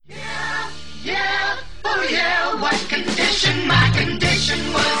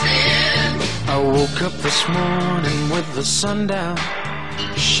woke up this morning with the sun down,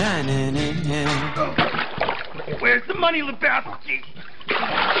 shining in. Where's the money, Lebowski?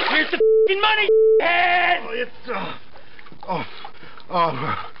 Where's the f***ing money, head?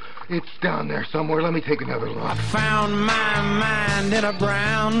 It's down there somewhere. Let me take another look. I found my mind in a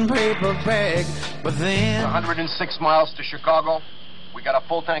brown paper bag, but then 106 miles to Chicago. We got a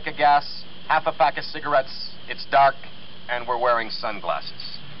full tank of gas, half a pack of cigarettes. It's dark, and we're wearing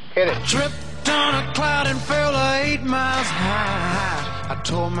sunglasses. Hit it. tripped on a cloud and fell 8 miles high. I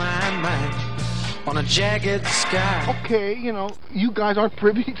tore my mind on a jagged sky. Okay, you guys aren't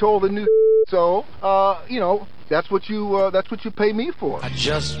privy to all the new so, that's what you pay me for. I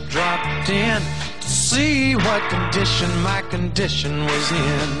just dropped in to see what condition my condition was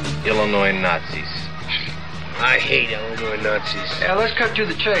in. Illinois Nazis. I hate Illinois Nazis. Yeah, let's cut to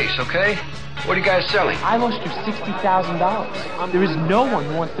the chase, okay? What are you guys selling? I lost you $60,000. There is no one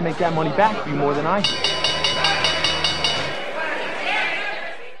who wants to make that money back for you more than I do.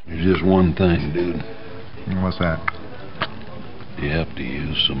 There's just one thing, dude. What's that? You have to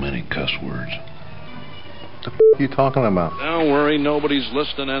use so many cuss words. What the are you talking about? Don't worry, nobody's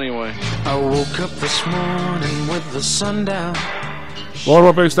listening anyway. I woke up this morning with the sun down. Well,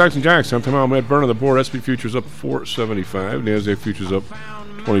 up base stocks and jacks. I'm Tom Matt Burner. The board SP futures up 475. NASDAQ futures up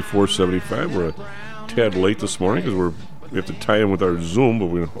 24.75. We're a tad late this morning because we have to tie in with our Zoom, but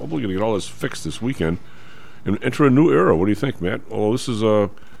we're hopefully going to get all this fixed this weekend and enter a new era. What do you think, Matt? Well, this is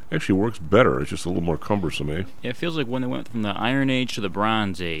actually works better. It's just a little more cumbersome, eh? Yeah, it feels like when they went from the Iron Age to the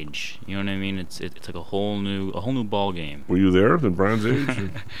Bronze Age. You know what I mean? It's like a whole new ball game. Were you there, the Bronze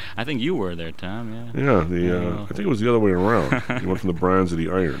Age? I think you were there, Tom. Yeah. Yeah. I think it was the other way around. You went from the bronze to the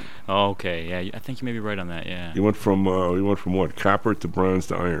iron. Oh, okay. Yeah, I think you may be right on that. Yeah. You went from what? Copper to bronze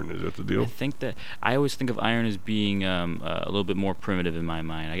to iron. Is that the deal? I think that I always think of iron as being a little bit more primitive in my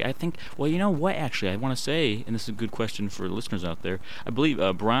mind. I think. Well, you know what? Actually, I want to say, and this is a good question for listeners out there. I believe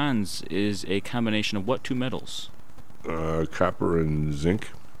bronze is a combination of what two metals? Copper and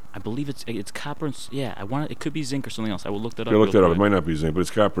zinc. I believe it's copper and it could be zinc or something else. I will look that up. Yeah, look that up. It might not be zinc, but it's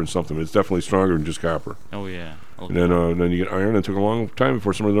copper and something. It's definitely stronger than just copper. Oh yeah. And then you get iron. It took a long time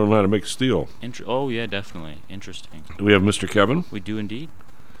before somebody learned how to make steel. Oh yeah, definitely interesting. We have Mr. Kevin. We do indeed.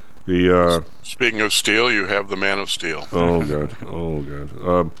 Speaking of steel, you have the Man of Steel. Oh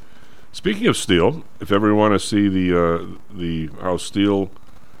god. Speaking of steel, if ever you want to see the how steel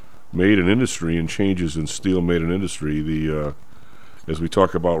made an industry and changes in steel made an industry, as we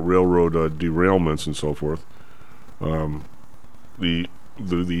talk about railroad derailments and so forth, the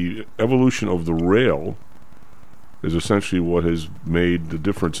evolution of the rail is essentially what has made the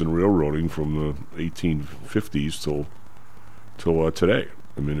difference in railroading from the 1850s till today.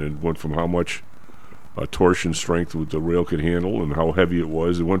 I mean, it went from how much torsion strength the rail could handle and how heavy it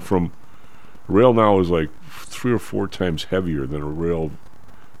was. It went from rail now is like 3 or 4 times heavier than a rail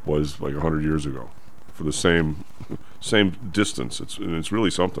was like 100 years ago for the same distance. It's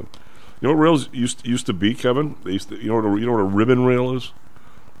really something. You know what rails used to be, Kevin? You know what a ribbon rail is?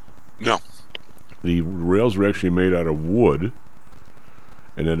 No. The rails were actually made out of wood,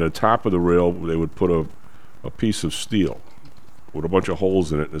 and at the top of the rail they would put a piece of steel with a bunch of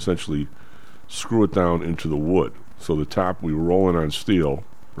holes in it and essentially screw it down into the wood. So the top, we were rolling on steel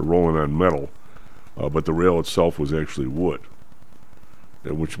or rolling on metal, but the rail itself was actually wood,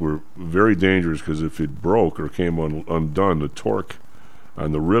 which were very dangerous because if it broke or came undone, the torque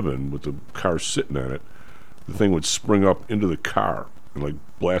on the ribbon with the car sitting on it, the thing would spring up into the car and like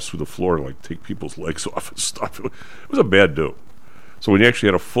blast through the floor and like take people's legs off and stuff. It was a bad do. So when you actually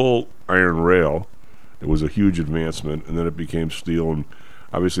had a full iron rail, it was a huge advancement, and then it became steel, and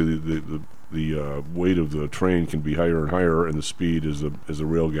obviously the weight of the train can be higher and higher, and the speed as the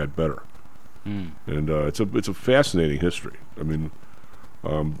rail got better. And it's a fascinating history. I mean,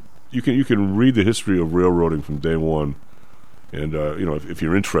 you can read the history of railroading from day one, and if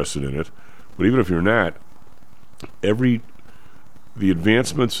you're interested in it. But even if you're not, the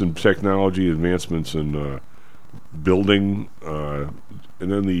advancements in technology, advancements in building, and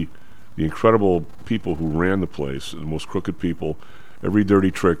then the incredible people who ran the place, the most crooked people, every dirty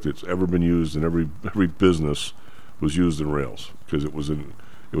trick that's ever been used in every business was used in rails because it was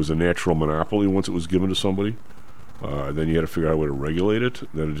a natural monopoly once it was given to somebody. Then you had to figure out a way to regulate it.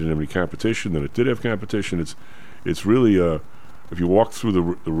 Then it didn't have any competition. Then it did have competition. It's really if you walk through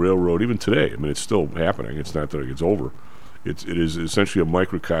the railroad even today, I mean it's still happening. It's not that it's over. It is essentially a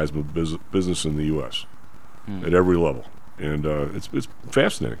microcosm of business in the U.S. At every level, and it's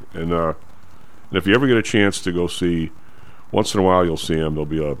fascinating. And if you ever get a chance to go see, once in a while you'll see them. There'll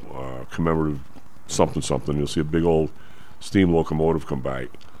be a commemorative something. You'll see a big old steam locomotive come by.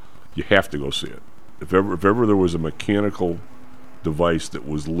 You have to go see it. if ever there was a mechanical device that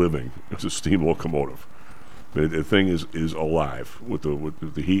was living, it's a steam locomotive. The thing is alive with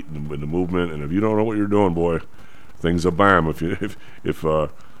the heat and the movement. And if you don't know what you're doing, boy, things are bomb. If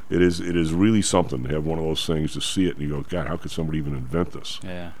it is really something to have one of those things, to see it and you go, God, how could somebody even invent this?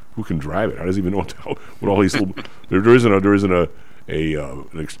 Yeah. Who can drive it? How does he even know what all these little? There's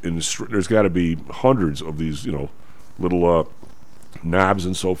got to be hundreds of these, little knobs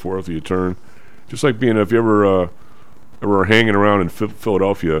and so forth that you turn. Just like if you ever are hanging around in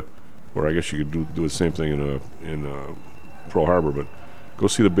Philadelphia, or I guess you could do the same thing in Pearl Harbor, but go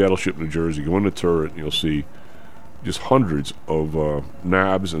see the Battleship New Jersey. Go in the turret, and you'll see just hundreds of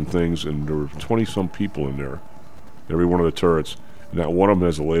knobs and things, and there were 20-some people in there, every one of the turrets, and not one of them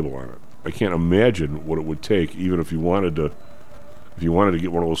has a label on it. I can't imagine what it would take, even if you wanted to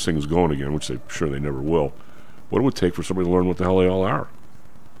get one of those things going again, which I'm sure they never will. What it would take for somebody to learn what the hell they all are.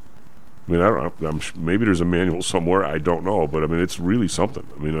 I mean, I don't know. Maybe there's a manual somewhere. I don't know, but I mean, it's really something.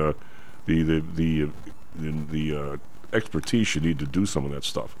 I mean, the expertise you need to do some of that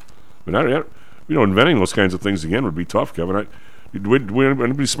stuff. I mean, inventing those kinds of things again would be tough, Kevin. Would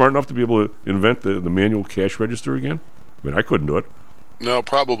anybody smart enough to be able to invent the manual cash register again? I mean, I couldn't do it. No,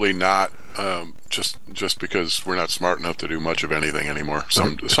 probably not. Just because we're not smart enough to do much of anything anymore.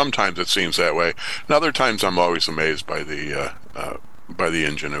 Sometimes it seems that way, and other times I'm always amazed by the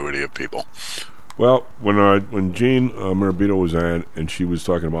ingenuity of people. Well, when Jean Marabito was on, and she was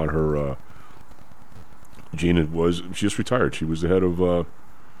talking about her, she just retired. She was the head of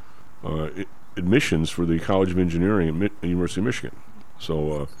admissions for the College of Engineering at the University of Michigan.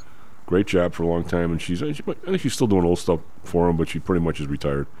 So great job for a long time, and I think she's still doing old stuff for them, but she pretty much is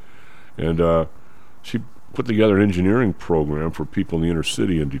retired. And she put together an engineering program for people in the inner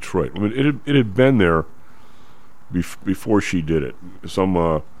city in Detroit. I mean, it had been there before she did it.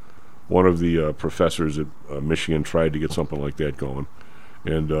 One of the professors at Michigan tried to get something like that going,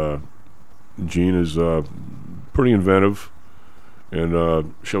 and Jean is pretty inventive,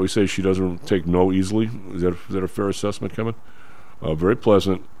 and shall we say she doesn't take no easily. Is that a fair assessment, Kevin? Very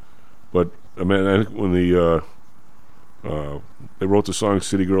pleasant, but I mean, I think when they wrote the song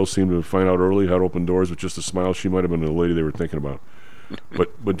 "City Girls Seem to Find Out Early How to Open Doors with Just a Smile," she might have been the lady they were thinking about.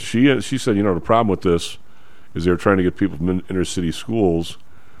 But she said, the problem with this is they're trying to get people from inner city schools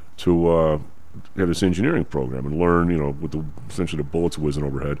to have this engineering program and learn, with essentially the bullets whizzing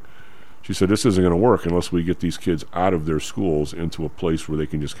overhead. She said, this isn't going to work unless we get these kids out of their schools into a place where they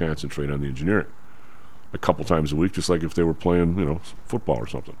can just concentrate on the engineering a couple times a week, just like if they were playing, football or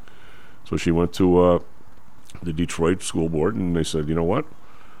something. So she went to the Detroit school board, and they said, you know what?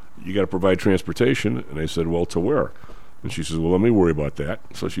 You got to provide transportation. And they said, well, to where? And she says, well, let me worry about that.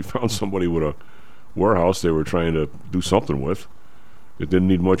 So she found somebody with a warehouse they were trying to do something with. It didn't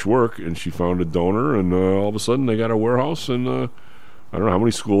need much work, and she found a donor, and all of a sudden they got a warehouse, and I don't know how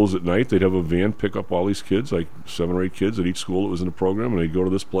many schools at night. They'd have a van pick up all these kids, like 7 or 8 kids at each school that was in the program, and they'd go to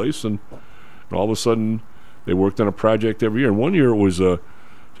this place, and all of a sudden they worked on a project every year. And one year it was to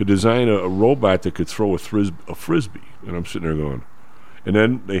design a robot that could throw a frisbee, and I'm sitting there going. And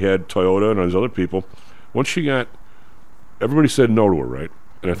then they had Toyota and all these other people. Once she got, everybody said no to her, right?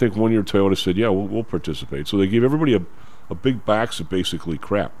 And I think one year Toyota said, yeah, we'll participate. So they gave everybody a big box of basically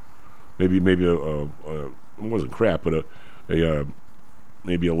crap. Maybe it wasn't crap, but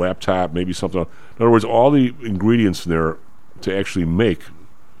maybe a laptop, maybe something else. In other words, all the ingredients in there to actually make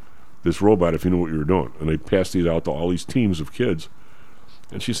this robot if you knew what you were doing. And they passed these out to all these teams of kids.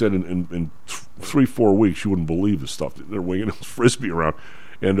 And she said in 3-4 weeks, you wouldn't believe the stuff. They're winging this frisbee around.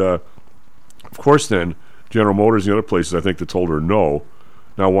 And, of course, then, General Motors and the other places, I think, that told her no,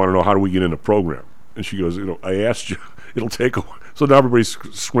 now want to know, how do we get in the program? And she goes, I asked you. It'll take a while. So now everybody's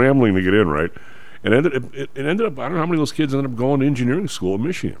scrambling to get in, right? And it ended up, I don't know how many of those kids ended up going to engineering school in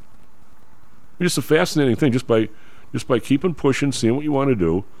Michigan. It's just a fascinating thing, just by keeping pushing, seeing what you want to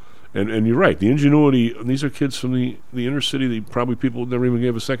do. And you're right, the ingenuity, and these are kids from the inner city that probably people never even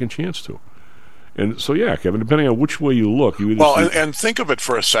gave a second chance to. And so, yeah, Kevin, depending on which way you look, you either and think of it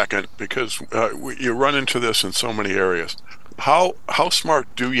for a second, because you run into this in so many areas. How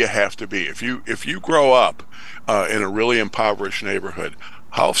smart do you have to be? If you grow up in a really impoverished neighborhood,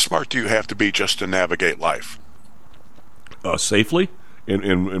 how smart do you have to be just to navigate life? Safely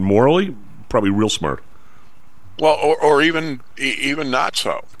and morally, probably real smart. Well, or even not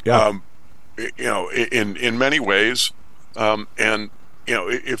so. Yeah. In many ways, and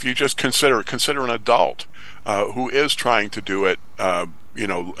if you just consider an adult who is trying to do it,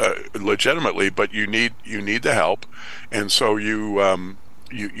 legitimately, but you need the help, and so you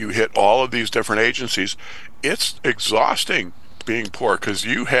hit all of these different agencies. It's exhausting being poor, because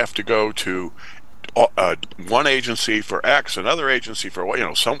you have to go to one agency for X, another agency for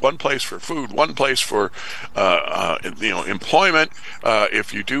one place for food, one place for employment.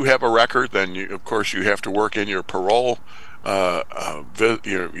 If you do have a record, then of course you have to work in your parole. What do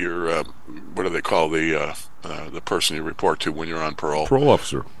they call the person you report to when you're on parole? Parole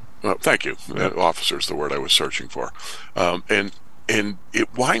officer. Thank you. Yeah. Officer is the word I was searching for. And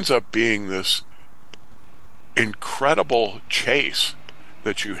it winds up being this incredible chase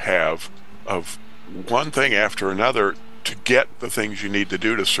that you have of one thing after another to get the things you need to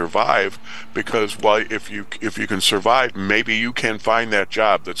do to survive, because if you can survive, maybe you can find that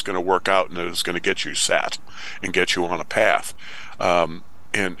job that's going to work out and that is going to get you set and get you on a path. And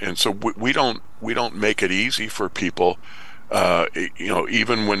so we don't make it easy for people.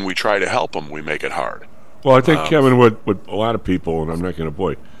 Even when we try to help them, we make it hard. Well, I think, Kevin, what a lot of people, and I'm not going to,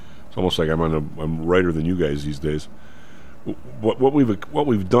 it's almost like I'm righter than you guys these days. What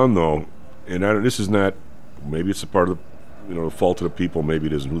we've done though, and this is not, maybe it's a part of the fault of the people, maybe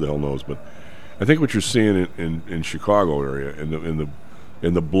it isn't, who the hell knows, but I think what you're seeing in Chicago area in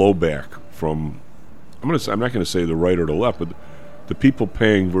the blowback from, I'm not going to say the right or the left, but the people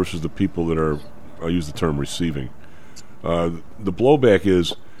paying versus the people that are, I'll use the term receiving. The blowback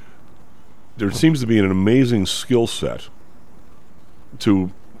is there seems to be an amazing skill set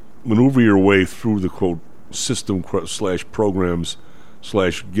to maneuver your way through the quote system / programs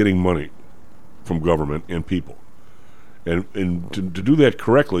 / getting money from government and people, and to do that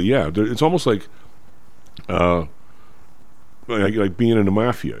correctly, yeah, it's almost like being in the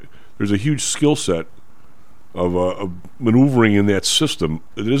mafia. There's a huge skill set of maneuvering in that system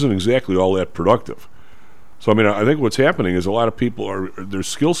that isn't exactly all that productive. So I think what's happening is a lot of people their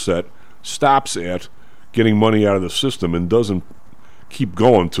skill set stops at getting money out of the system and doesn't keep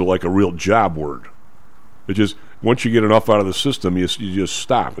going to like a real job word. It just, once you get enough out of the system, you just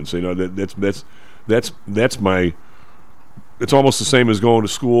stop and say, no, that's my. It's almost the same as going to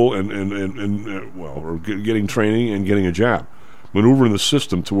school or getting training and getting a job. Maneuvering the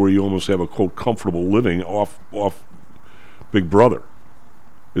system to where you almost have a quote comfortable living off Big Brother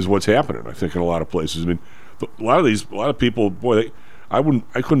is what's happening, I think, in a lot of places. A lot of people, boy, I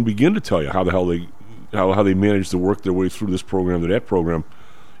couldn't begin to tell you how the hell they manage to work their way through this program to that program.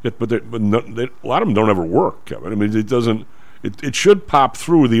 But a lot of them don't ever work, Kevin. It doesn't. It should pop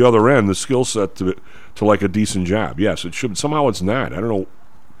through the other end, the skill set to like a decent job. Yes, it should. Somehow it's not. I don't know.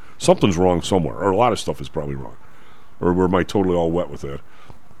 Something's wrong somewhere, or a lot of stuff is probably wrong. Or am I totally all wet with that?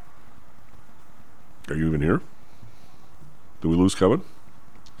 Are you even here? Did we lose Kevin?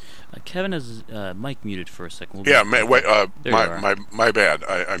 Kevin has mic muted for a second. My bad.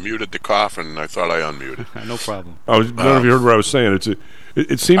 I muted the cough and I thought I unmuted. No problem. None of you heard what I was saying.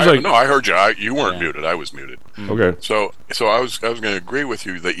 It seems like no. I heard you. You weren't muted. I was muted. Okay. So I was going to agree with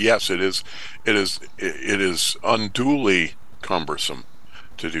you that yes, it is unduly cumbersome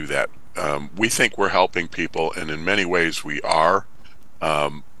to do that. We think we're helping people, and in many ways we are.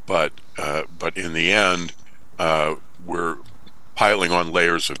 But in the end, we're piling on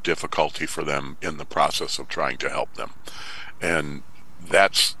layers of difficulty for them in the process of trying to help them, and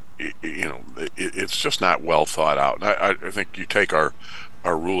that's it's just not well thought out. And I think you take our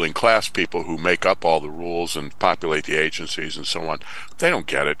ruling class people who make up all the rules and populate the agencies and so on, they don't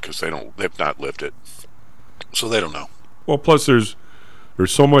get it because they've not lived it, so they don't know. Well, plus there's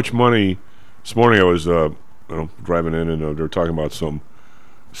so much money. This morning I was driving in and they were talking about some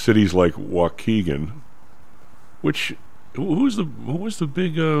cities like Waukegan, which who was the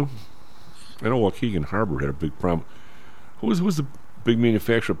big I know Waukegan Harbor had a big problem. Who was the big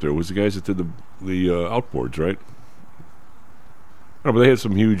manufacturer up there? It was the guys that did the outboards, right? No, but they had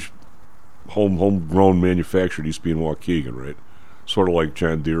some huge homegrown manufacturer that used to be in Waukegan, right? Sort of like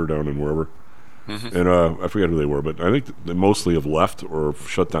John Deere down in wherever. Mm-hmm. And I forget who they were, but I think they mostly have left or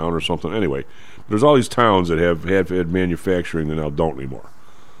shut down or something. Anyway, there's all these towns that have had manufacturing that now don't anymore.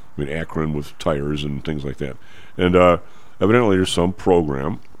 Akron with tires and things like that. And evidently there's some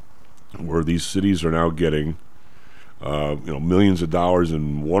program where these cities are now getting millions of dollars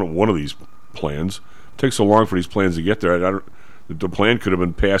in one of these plans. It takes so long for these plans to get there. The plan could have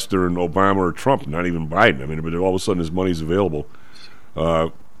been passed during Obama or Trump, not even Biden. But all of a sudden his money's available.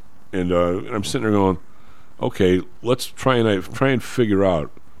 And I'm sitting there going, okay, let's try and figure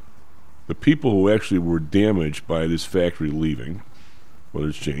out the people who actually were damaged by this factory leaving, whether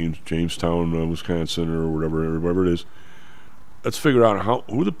it's Jamestown, Wisconsin, or whatever it is. Let's figure out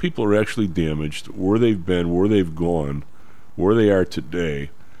who the people are actually damaged, where they've been, where they've gone, where they are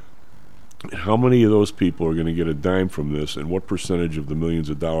today, and how many of those people are going to get a dime from this, and what percentage of the millions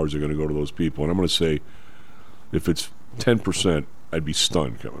of dollars are going to go to those people. And I'm going to say, if it's 10%, I'd be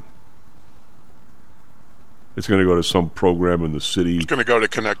stunned, Kevin. It's going to go to some program in the city. It's going to go to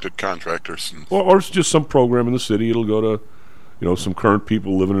connected contractors. Or it's just some program in the city. It'll go to, some current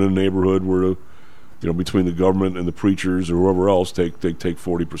people living in a neighborhood where, between the government and the preachers or whoever else, take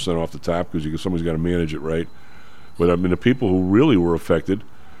 40% off the top because somebody's got to manage it, right? But, the people who really were affected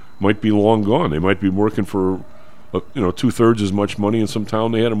might be long gone. They might be working for, 2/3 as much money in some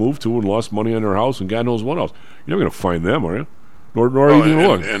town they had to move to and lost money on their house and God knows what else. You're not going to find them, are you? Nor even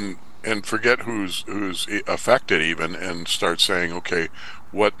look. And forget who's affected even, and start saying, okay,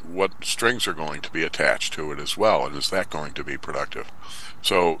 what strings are going to be attached to it as well, and is that going to be productive?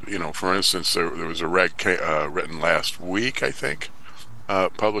 So, for instance, there was a reg written last week, I think,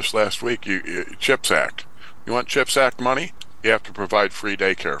 published last week. CHIPS Act. You want CHIPS Act money? You have to provide free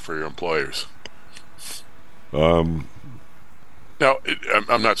daycare for your employers. Now,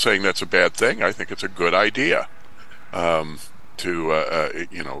 I'm not saying that's a bad thing. I think it's a good idea.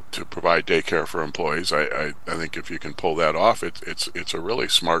 To provide daycare for employees. I think if you can pull that off, it's a really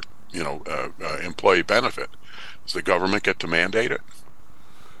smart employee benefit. Does the government get to mandate it?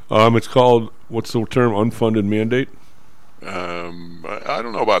 It's called, what's the term, unfunded mandate? I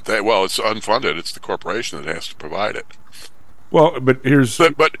don't know about that. Well, it's unfunded. It's the corporation that has to provide it. Well, but here's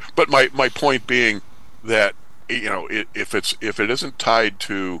but my point being that if it isn't tied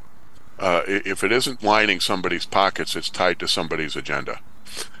to if it isn't lining somebody's pockets, it's tied to somebody's agenda,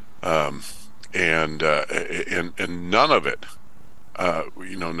 and none of it,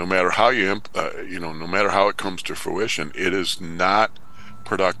 no matter how no matter how it comes to fruition, it is not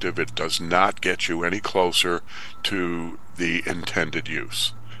productive. It does not get you any closer to the intended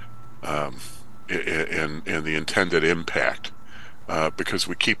use, and the intended impact, because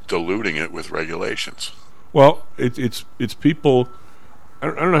we keep diluting it with regulations. Well, it's people. I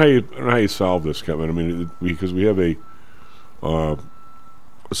don't know how you solve this, Kevin. Because we have a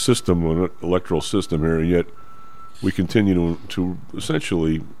system, an electoral system here, and yet we continue to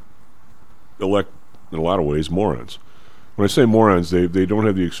essentially elect, in a lot of ways, morons. When I say morons, they don't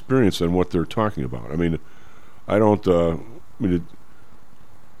have the experience on what they're talking about.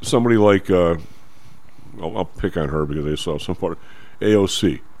 Somebody like I'll pick on her because I saw some part of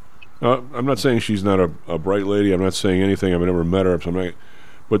AOC. I'm not saying she's not a bright lady. I'm not saying anything. I've never met her.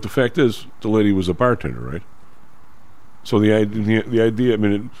 But the fact is, the lady was a bartender, right? So the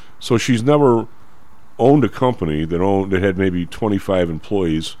idea, so she's never owned a company that had maybe 25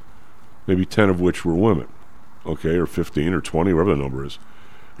 employees, maybe 10 of which were women, okay, or 15 or 20, whatever the number is.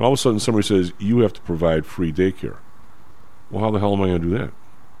 And all of a sudden somebody says, you have to provide free daycare. Well, how the hell am I going to do that?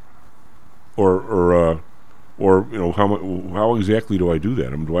 Or how exactly do I do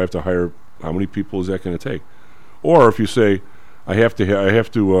that? Do I have to hire, how many people is that going to take? Or if you say, I have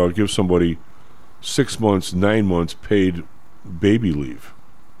to give somebody 6 months, 9 months paid baby leave.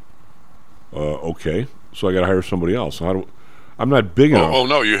 Okay, so I got to hire somebody else. So I'm not big enough. Oh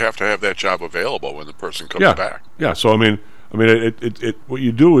no, you have to have that job available when the person comes back. Yeah. So what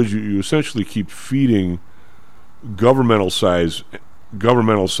you do is you essentially keep feeding governmental size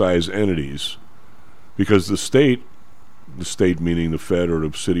entities, because the state meaning the Fed or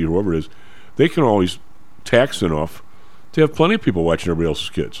the city or whoever it is, they can always tax enough to have plenty of people watching everybody else's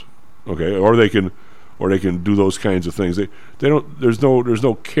kids, okay? Or they can do those kinds of things. They don't. There's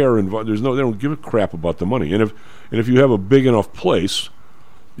no care involved. They don't give a crap about the money. And if you have a big enough place,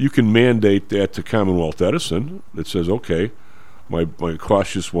 you can mandate that to Commonwealth Edison that says, okay, my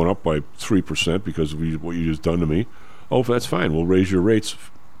cost just went up by 3% because of what you just done to me. Oh, that's fine. We'll raise your rates.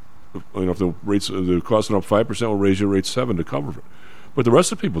 If the cost went up 5%, we'll raise your rates 7% to cover it. But the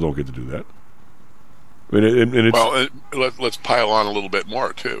rest of the people don't get to do that. Let's pile on a little bit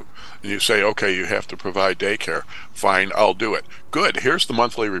more too. And you say, okay, you have to provide daycare. Fine, I'll do it. Good. Here's the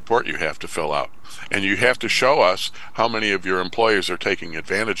monthly report you have to fill out, and you have to show us how many of your employees are taking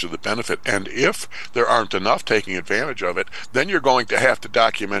advantage of the benefit. And if there aren't enough taking advantage of it, then you're going to have to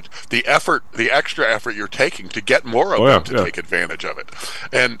document the extra effort you're taking to get more of them to take advantage of it.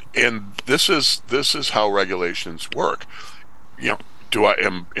 And this is how regulations work.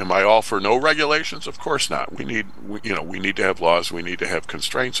 Am I all for no regulations? Of course not. We need to have laws. We need to have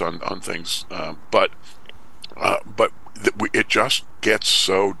constraints on things. But it just gets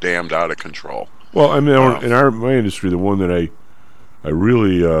so damned out of control. Well, in my industry, the one that I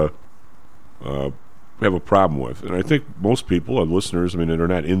really have a problem with, and I think most people, our listeners, they're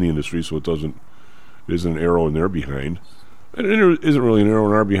not in the industry, so it isn't an arrow in their behind. And there isn't really an arrow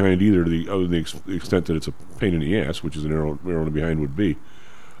in our behind either, other than the extent that it's a pain in the ass, which is an arrow in the behind would be.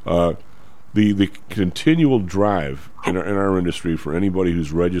 The continual drive in our industry for anybody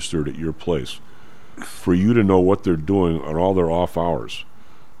who's registered at your place, for you to know what they're doing on all their off hours,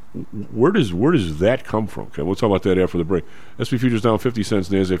 Where does that come from? Okay, we'll talk about that after the break. SP futures down 50 cents.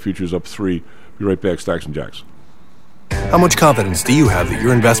 NASDAQ futures up 3. Be right back. Stocks and Jocks. How much confidence do you have that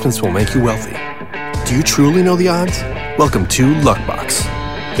your investments will make you wealthy? Do you truly know the odds? Welcome to Luckbox,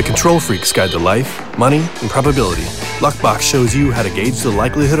 the control freak's guide to life, money, and probability. Luckbox shows you how to gauge the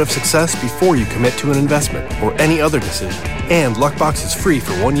likelihood of success before you commit to an investment or any other decision. And Luckbox is free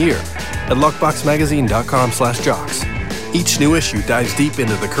for 1 year at luckboxmagazine.com/jocks. Each new issue dives deep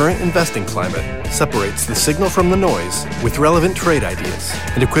into the current investing climate, separates the signal from the noise with relevant trade ideas,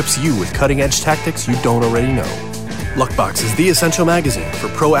 and equips you with cutting-edge tactics you don't already know. Luckbox is the essential magazine for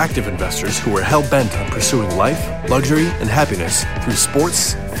proactive investors who are hell-bent on pursuing life, luxury, and happiness through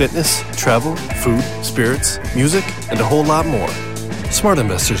sports, fitness, travel, food, spirits, music, and a whole lot more. Smart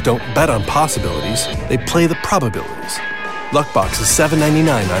investors don't bet on possibilities, they play the probabilities. Luckbox is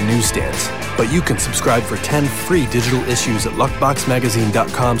 $7.99 on newsstands, but you can subscribe for 10 free digital issues at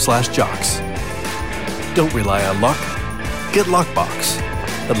luckboxmagazine.com/jocks. Don't rely on luck. Get Luckbox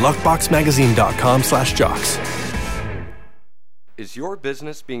at luckboxmagazine.com/jocks. Is your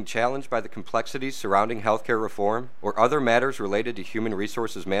business being challenged by the complexities surrounding healthcare reform or other matters related to human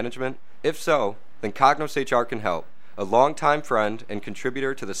resources management? If so, then Cognos HR can help. A longtime friend and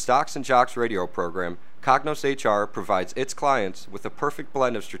contributor to the Stocks and Jocks radio program, Cognos HR provides its clients with a perfect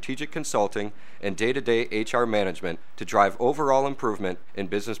blend of strategic consulting and day-to-day HR management to drive overall improvement in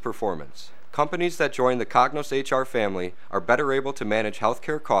business performance. Companies that join the Cognos HR family are better able to manage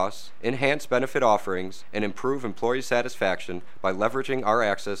healthcare costs, enhance benefit offerings, and improve employee satisfaction by leveraging our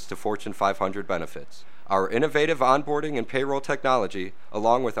access to Fortune 500 benefits. Our innovative onboarding and payroll technology,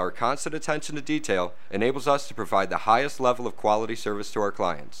 along with our constant attention to detail, enables us to provide the highest level of quality service to our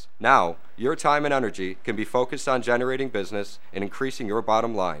clients. Now, your time and energy can be focused on generating business and increasing your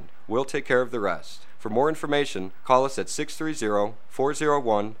bottom line. We'll take care of the rest. For more information, call us at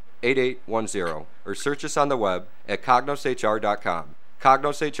 630-401-8810 or search us on the web at cognoshr.com.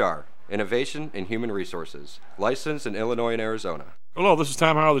 Cognos HR, innovation in human resources. Licensed in Illinois and Arizona. Hello, this is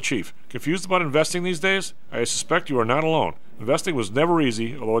Tom Howell, the Chief. Confused about investing these days? I suspect you are not alone. Investing was never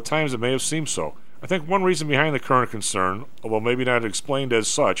easy, although at times it may have seemed so. I think one reason behind the current concern, although maybe not explained as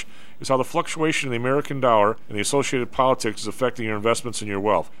such, is how the fluctuation in the American dollar and the associated politics is affecting your investments and your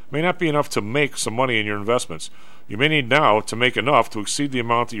wealth. It may not be enough to make some money in your investments. You may need now to make enough to exceed the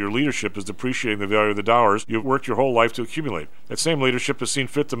amount that your leadership is depreciating the value of the dollars you've worked your whole life to accumulate. That same leadership has seen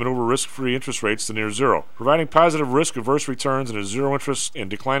fit to maneuver risk-free interest rates to near zero. Providing positive risk-averse returns in a zero-interest and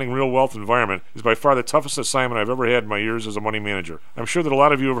declining real wealth environment is by far the toughest assignment I've ever had in my years as a money manager. I'm sure that a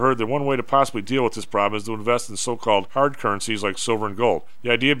lot of you have heard that one way to possibly deal with this problem is to invest in so-called hard currencies like silver and gold.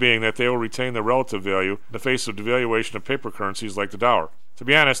 The idea being that they will retain their relative value in the face of devaluation of paper currencies like the dollar. To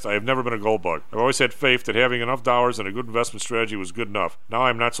be honest, I have never been a gold bug. I've always had faith that having enough dollars and a good investment strategy was good enough. Now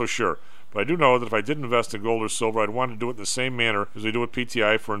I'm not so sure. But I do know that if I did invest in gold or silver, I'd want to do it in the same manner as we do with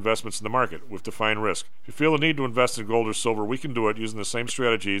PTI for investments in the market, with defined risk. If you feel the need to invest in gold or silver, we can do it using the same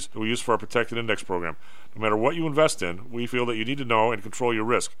strategies that we use for our protected index program. No matter what you invest in, we feel that you need to know and control your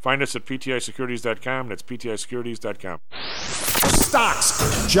risk. Find us at ptisecurities.com. That's ptisecurities.com.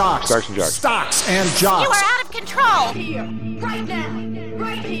 Stocks, jocks, Stocks and Jocks. Stocks and jocks. You are out of control. Here, right now,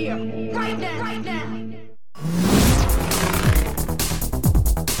 right here, right now, right now.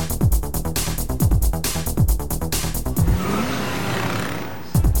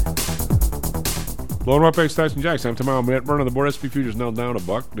 Blowing up back, Stocks and Jocks. I'm tomorrow. Matt Byrne on the board. SP futures now down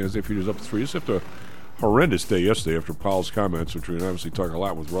 $1. NASDAQ futures up 3. Just after a horrendous day yesterday after Powell's comments, which we can obviously talk a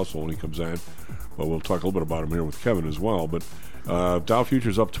lot with Russell when he comes on. But we'll talk a little bit about him here with Kevin as well. But Dow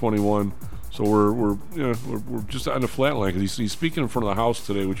futures up 21. So we're just on the flat line because he's speaking in front of the House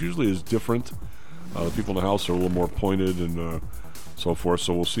today, which usually is different. The people in the House are a little more pointed and so forth.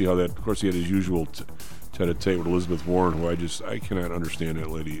 So we'll see how that. Of course, he had his usual tete-a-tete with Elizabeth Warren, who I cannot understand that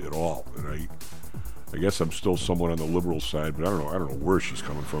lady at all, and I guess I'm still somewhat on the liberal side, but I don't know where she's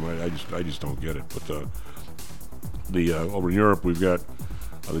coming from. I just don't get it. But over in Europe, we've got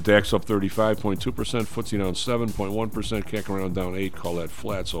the DAX up 35.2%, FTSE down 7.1%, CAC around down 8. Call that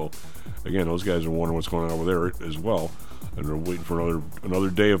flat. So again, those guys are wondering what's going on over there as well, and they're waiting for another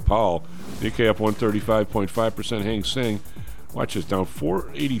day of Powell. Nikkei up 135.5%. Hang Seng, watch this, down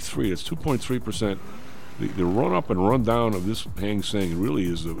 483. That's 2.3%. The run up and run down of this Hang Seng really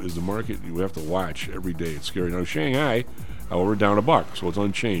is the market you have to watch every day. It's scary. Now Shanghai, however, down $1, so it's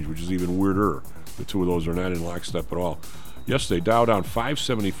unchanged, which is even weirder. The two of those are not in lockstep at all. Yesterday, Dow down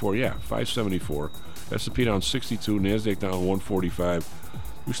 574. Yeah, 574. S&P down 62. Nasdaq down 145.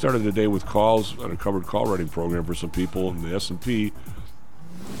 We started the day with calls on a covered call writing program for some people, and the S&P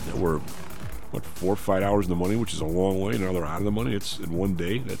were 4 or 5 hours in the money, which is a long way. Now they're out of the money. It's in one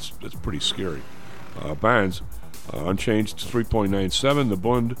day. That's pretty scary. Bonds unchanged 3.97. The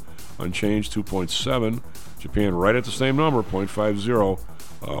Bund unchanged 2.7. Japan right at the same number, 0.50.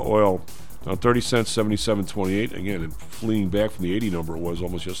 Oil down 30 cents, 77.28. Again, fleeing back from the 80 number it was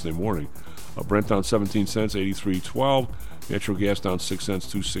almost yesterday morning. Brent down 17 cents, 83.12. Natural gas down 6 cents,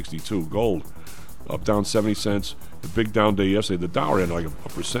 262. Gold up down 70 cents. The big down day yesterday. The dollar had like a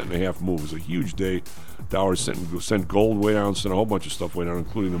 1.5% move. It was a huge day. Dollar sent gold way down, sent a whole bunch of stuff way down,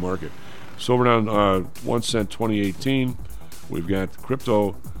 including the market. Silver down 1 cent, 2018. We've got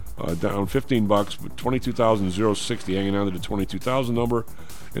crypto down $15, but 22,060 hanging on to the 22,000 number.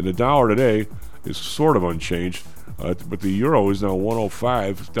 And the dollar today is sort of unchanged, but the euro is now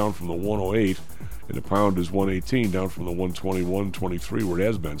 105, down from the 108, and the pound is 118, down from the 121, 23 where it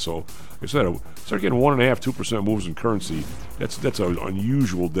has been. So, like I said, start getting 1.5%, 2% moves in currency. That's an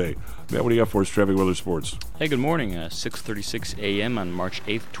unusual day. Matt, what do you got for us, traffic, weather, sports? Hey, good morning. 6:36 a.m. on March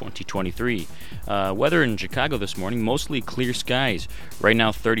 8th, 2023. Weather in Chicago this morning, mostly clear skies. Right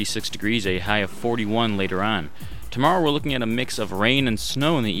now, 36 degrees, a high of 41 later on. Tomorrow, we're looking at a mix of rain and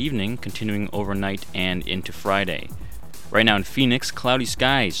snow in the evening, continuing overnight and into Friday. Right now in Phoenix, cloudy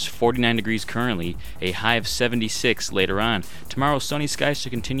skies, 49 degrees currently, a high of 76 later on. Tomorrow, sunny skies to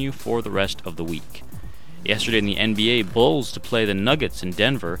continue for the rest of the week. Yesterday in the NBA, Bulls to play the Nuggets in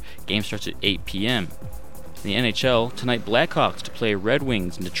Denver. Game starts at 8 p.m. In the NHL, tonight Blackhawks to play Red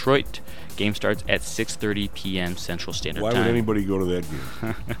Wings in Detroit. Game starts at 6:30 p.m. Central Standard Time. Why would anybody go to that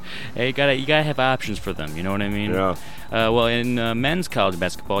game? Hey, you gotta have options for them. You know what I mean? Yeah. Well, in men's college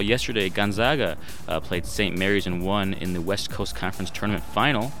basketball, yesterday Gonzaga played St. Mary's and won in the West Coast Conference Tournament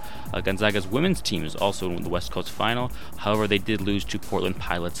Final. Gonzaga's women's team is also in the West Coast Final. However, they did lose to Portland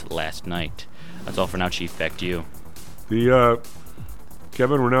Pilots last night. That's all for now, Chief. Back to you.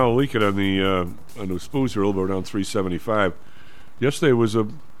 Kevin, we're now leaking on the spoons here a little bit. We're down 375. Yesterday was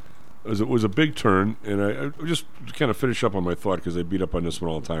a big turn, and I just kind of finish up on my thought because I beat up on this one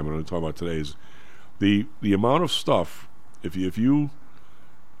all the time. And I'm going to talk about today is the amount of stuff. If you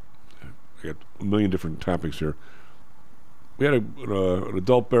I got a million different topics here. We had an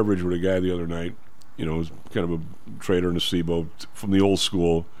adult beverage with a guy the other night. You know, was kind of a trader in a SIBO from the old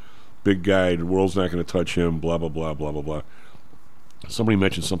school, big guy. The world's not going to touch him. Blah blah blah blah blah blah. Somebody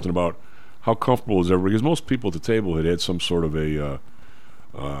mentioned something about how comfortable is everybody, because most people at the table had some sort of a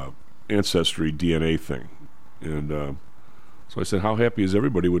ancestry DNA thing, and so I said, how happy is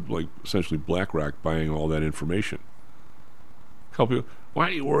everybody with, like, essentially BlackRock buying all that information? Help you. Why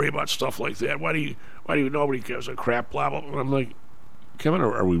do you worry about stuff like that? Why do you nobody gives a crap? Blah blah. I'm like, Kevin,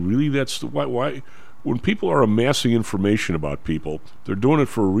 are we really that? Why? When people are amassing information about people, they're doing it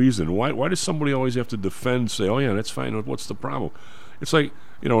for a reason. Why does somebody always have to defend? Say, oh yeah, that's fine. What's the problem? It's like,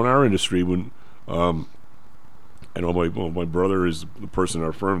 you know, in our industry, when I know my brother is the person in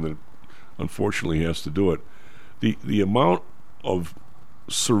our firm that unfortunately has to do it. The amount of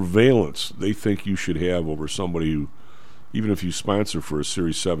surveillance they think you should have over somebody who, even if you sponsor for a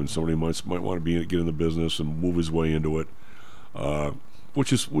Series 7, somebody might want to get in the business and move his way into it,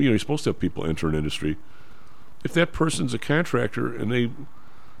 which is, you know, you're supposed to have people enter an industry. If that person's a contractor and they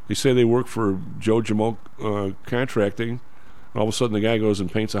say they work for Joe Jamal Contracting, and all of a sudden the guy goes and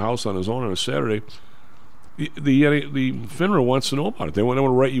paints a house on his own on a Saturday, the FINRA wants to know about it. They want to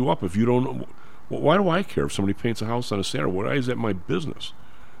write you up if you don't. Why do I care if somebody paints a house on a Saturday? Why is that my business?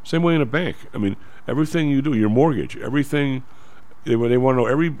 Same way in a bank. I mean, everything you do, your mortgage, everything, they want to know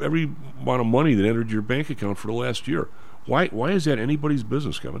every amount of money that entered your bank account for the last year. Why is that anybody's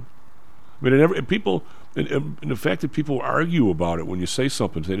business, Kevin? I mean, and the fact that people argue about it when you say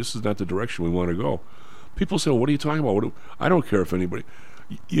something, say this is not the direction we want to go. People say, well, what are you talking about? I don't care if anybody.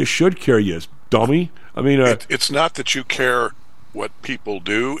 You should care, you dummy. I mean, it's not that you care what people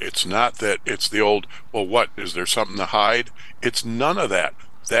do. It's not that it's the old, well, what, is there something to hide? It's none of that.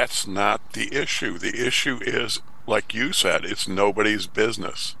 That's not the issue. The issue is, like you said, it's nobody's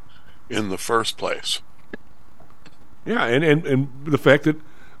business in the first place. Yeah, and the fact that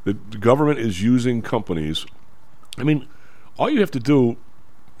the government is using companies. I mean, all you have to do,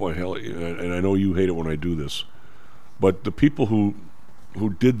 boy, hell, and I know you hate it when I do this, but the people who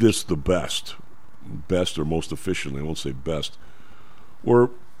did this the best or most efficiently, I won't say best,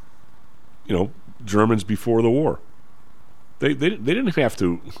 were, you know, Germans before the war. They didn't have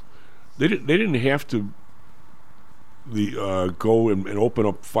to. They didn't have to go and open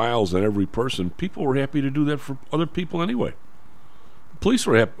up files on every person. People were happy to do that for other people anyway. Police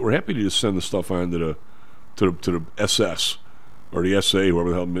were happy to just send the stuff on to the SS or the SA, whoever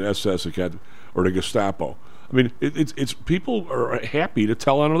the hell, SS or the Gestapo. I mean, it's people are happy to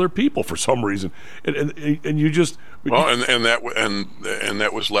tell on other people for some reason, and you just and that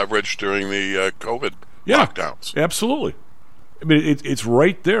was leveraged during the COVID lockdowns. Absolutely. I mean, it's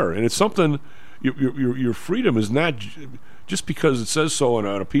right there, and it's something. Your freedom is not just because it says so on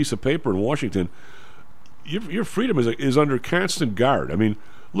a piece of paper in Washington. Your freedom is under constant guard. I mean,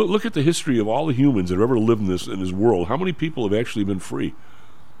 look at the history of all the humans that have ever lived in this world. How many people have actually been free?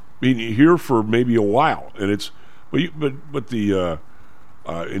 I mean, here for maybe a while, and it's but the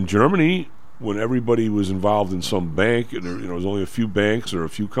in Germany, when everybody was involved in some bank, and there was only a few banks or a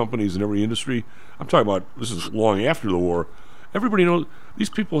few companies in every industry. I'm talking about this is long after the war. Everybody knows these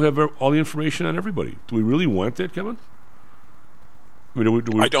people have all the information on everybody. Do we really want that, Kevin? I mean,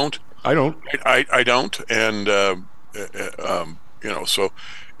 do we, I don't. I don't, and so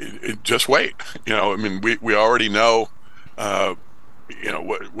just wait. I mean, we already know.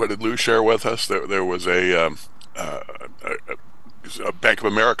 What did Lou share with us? There was a Bank of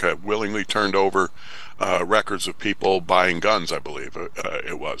America willingly turned over records of people buying guns. I believe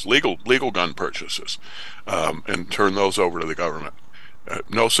it was legal gun purchases, and turned those over to the government.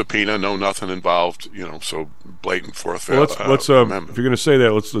 No subpoena, no nothing involved. So blatant Fourth Amendment. Let's if you're going to say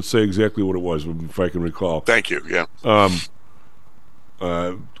that, let's say exactly what it was, if I can recall. Thank you. Yeah.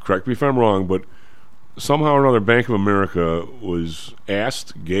 Correct me if I'm wrong, but somehow or another, Bank of America was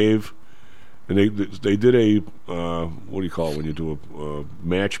asked, gave, and they did a what do you call it when you do a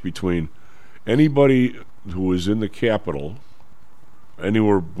match between anybody who was in the Capitol,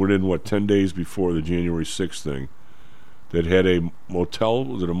 anywhere within 10 days before the January 6th thing, that had a motel.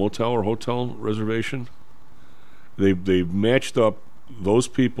 Was it a motel or hotel reservation? They matched up those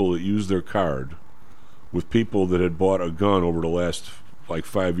people that used their card with people that had bought a gun over the last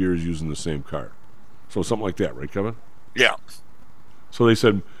 5 years using the same card. So something like that, right, Kevin? Yeah. So they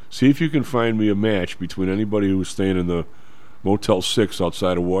said, see if you can find me a match between anybody who was staying in the Motel 6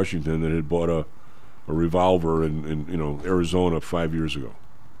 outside of Washington that had bought a revolver in Arizona 5 years ago.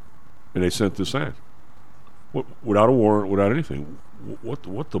 And they sent this on. Without a warrant, without anything. What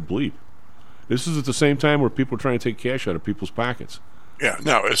the bleep? This is at the same time where people are trying to take cash out of people's pockets. Yeah.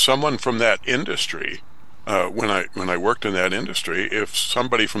 Now, as someone from that industry, when I worked in that industry, if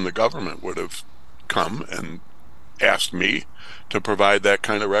somebody from the government would have come and asked me to provide that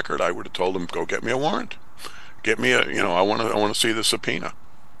kind of record, I would have told them, go get me a warrant. Get me I want to see the subpoena.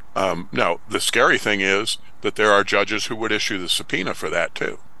 Now, the scary thing is that there are judges who would issue the subpoena for that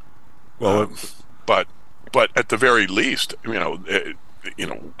too. Well, but at the very least, why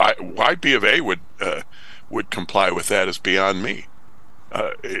B of A would comply with that is beyond me.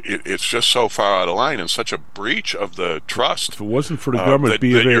 It's just so far out of line and such a breach of the trust. If it wasn't for the government, that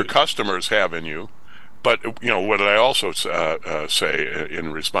your customers have in you. But what I also say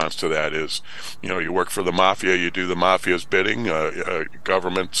in response to that is, you work for the mafia, you do the mafia's bidding.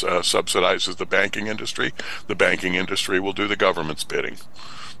 Government subsidizes the banking industry. The banking industry will do the government's bidding.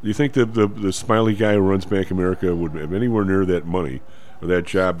 Do you think that the smiley guy who runs Bank of America would have anywhere near that money or that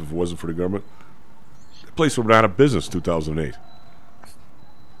job if it wasn't for the government? The place would have been out of business in 2008.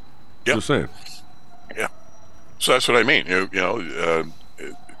 Yeah. Just saying. Yeah. So that's what I mean.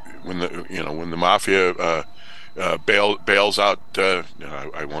 When the mafia bails out,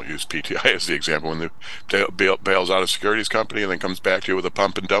 I won't use PTI as the example. When the bails out a securities company and then comes back to you with a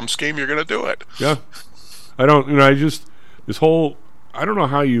pump and dump scheme, you're going to do it. Yeah. I don't. This whole. I don't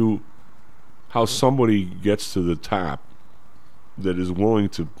know how somebody gets to the top that is willing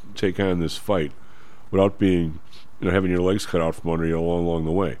to take on this fight without being, having your legs cut out from under you along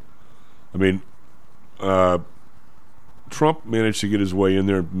the way. I mean, Trump managed to get his way in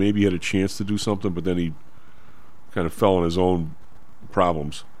there. Maybe he had a chance to do something, but then he kind of fell on his own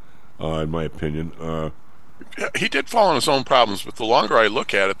problems, in my opinion. He did fall on his own problems, but the longer I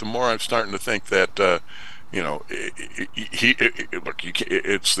look at it, the more I'm starting to think that, it's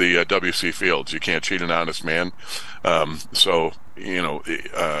the W.C. Fields. You can't cheat an honest man.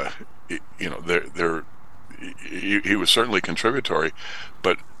 He was certainly contributory,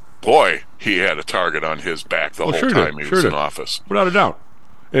 but boy, he had a target on his back the whole time he was in office. Without a doubt.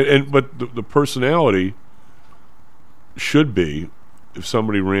 But the personality should be, if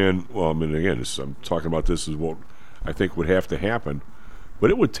somebody ran, well, I mean, again, I'm talking about this as what I think would have to happen, but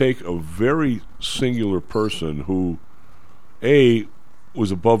it would take a very singular person who, A,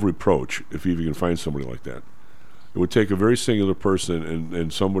 was above reproach, if you even can find somebody like that. It would take a very singular person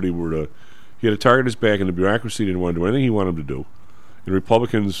and somebody he had a target on his back, and the bureaucracy didn't want to do anything he wanted them to do. And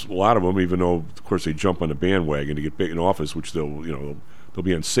Republicans, a lot of them, even though, of course, they jump on the bandwagon to get back in office, which they'll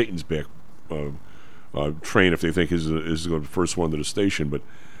be on Satan's back train if they think is the first one to the station. But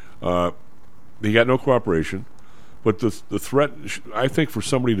They got no cooperation. But the threat, I think, for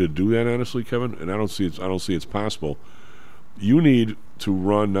somebody to do that, honestly, Kevin, and I don't see it's possible. You need to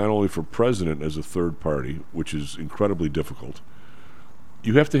run not only for president as a third party, which is incredibly difficult.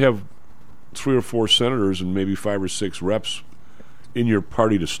 You have to have 3 or 4 senators and maybe 5 or 6 reps in your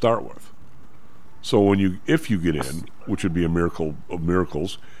party to start with. So if you get in, which would be a miracle of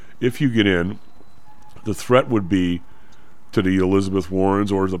miracles, if you get in, the threat would be to the Elizabeth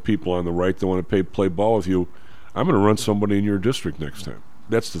Warrens or the people on the right that want to play ball with you. I'm going to run somebody in your district next time.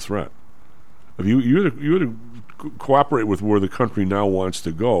 That's the threat. If you either cooperate with where the country now wants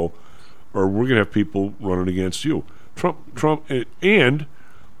to go, or we're going to have people running against you. Trump, and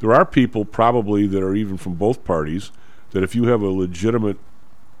there are people probably that are even from both parties that if you have a legitimate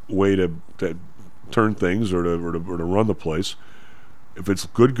way to turn things or to run the place, if it's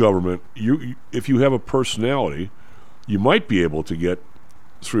good government, if you have a personality, you might be able to get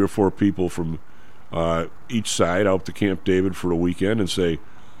 3 or 4 people from each side out to Camp David for a weekend and say,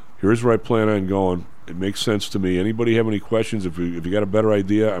 here's where I plan on going. It makes sense to me. Anybody have any questions? If you got a better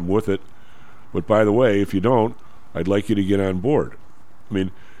idea, I'm with it. But by the way, if you don't, I'd like you to get on board. I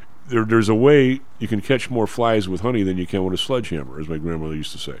mean, there's a way you can catch more flies with honey than you can with a sledgehammer, as my grandmother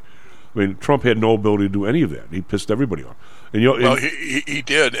used to say. I mean, Trump had no ability to do any of that. He pissed everybody off. And he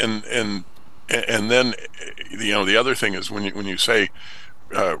did, and then the other thing is when you say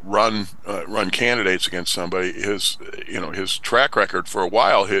run candidates against somebody, his track record for a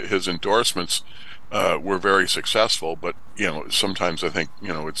while, his endorsements were very successful. But sometimes I think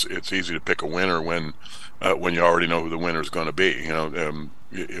it's easy to pick a winner when you already know who the winner is going to be.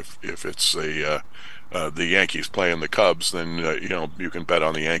 If it's the Yankees playing the Cubs, then you can bet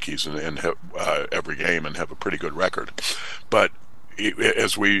on the Yankees and have, every game and have a pretty good record. But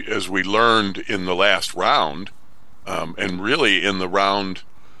as we learned in the last round, and really in the round,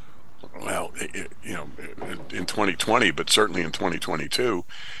 well, in 2020, but certainly in 2022,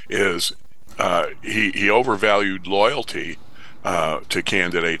 is he overvalued loyalty to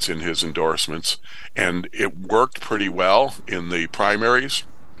candidates in his endorsements, and it worked pretty well in the primaries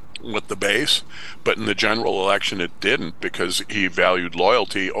with the base, but in the general election it didn't, because he valued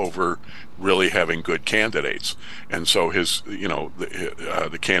loyalty over really having good candidates. And so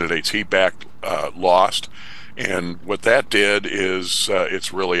the candidates he backed lost, and what that did is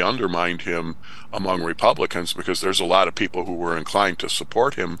it's really undermined him among Republicans, because there's a lot of people who were inclined to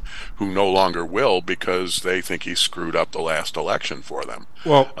support him who no longer will, because they think he screwed up the last election for them.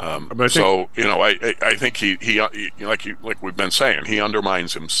 Well, I think he like we've been saying, he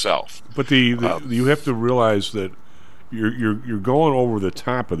undermines himself. But you have to realize that you're going over the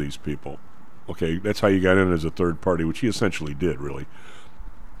top of these people. Okay, that's how you got in as a third party, which he essentially did, really.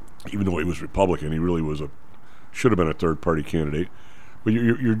 Even though he was Republican, he really should have been a third party candidate. But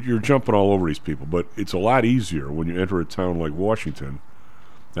you're jumping all over these people. But it's a lot easier when you enter a town like Washington.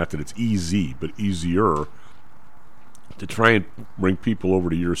 Not that it's easy, but easier to try and bring people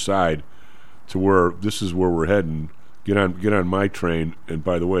over to your side, to where this is where we're heading. Get on my train, and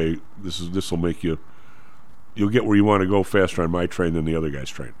by the way, this will make you'll get where you want to go faster on my train than the other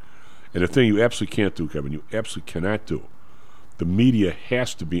guy's train. And the thing you absolutely can't do, Kevin, you absolutely cannot do, the media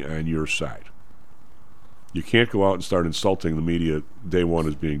has to be on your side. You can't go out and start insulting the media day one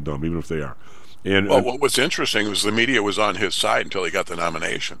as being dumb, even if they are. And what was interesting was the media was on his side until he got the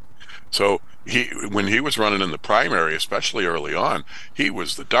nomination. So when he was running in the primary, especially early on, he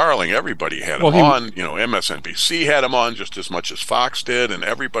was the darling. Everybody had him on. MSNBC had him on just as much as Fox did, and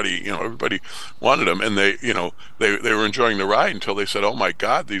everybody wanted him. And they were enjoying the ride until they said, "Oh my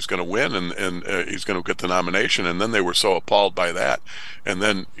God, he's going to win, and he's going to get the nomination." And then they were so appalled by that. And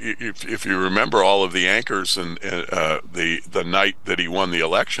then, if you remember all of the anchors and the night that he won the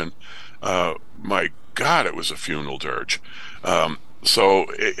election, my God, it was a funeral dirge. So,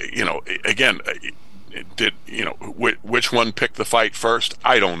 again, which one picked the fight first?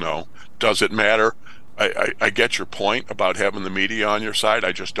 I don't know. Does it matter? I get your point about having the media on your side.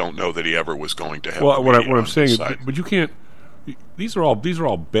 I just don't know that he ever was going to have. Well, what I'm saying is, but you can't. These are all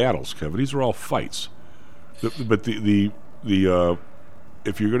battles, Kevin. These are all fights. But the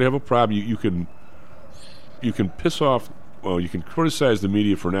if you're going to have a problem, you can piss off. Well, you can criticize the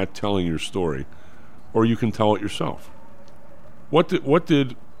media for not telling your story, or you can tell it yourself. What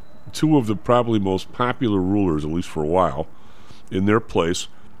did two of the probably most popular rulers, at least for a while, in their place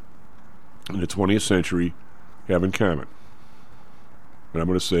in the 20th century have in common? And I'm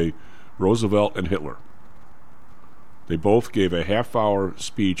going to say Roosevelt and Hitler. They both gave a half-hour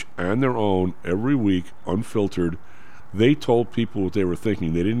speech on their own every week, unfiltered. They told people what they were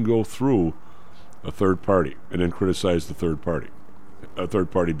thinking. They didn't go through a third party and then criticize the third party. A third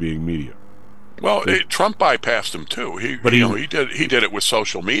party being media. Well, Trump bypassed him too. He did it with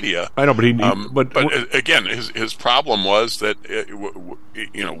social media. I know, but but again, his problem was that it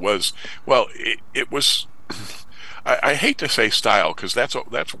was. I hate to say style because that's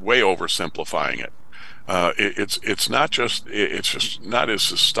way oversimplifying it. It's just not his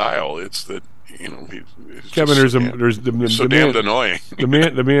style. It's that Kevin, there's so damned annoying. The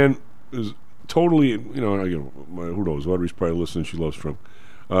man is totally who knows? Audrey's probably listening. She loves Trump.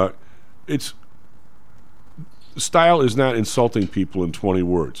 It's style is not insulting people in 20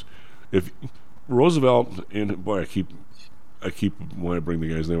 words. If Roosevelt and boy, I keep when I bring the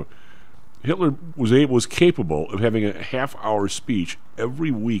guy's name up. Hitler was capable of having a half-hour speech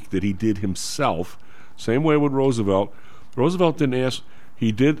every week that he did himself. Same way with Roosevelt. Roosevelt didn't ask.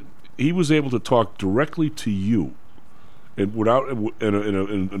 He was able to talk directly to you, and without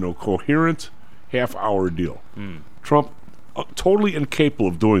in a coherent half-hour deal. Trump totally incapable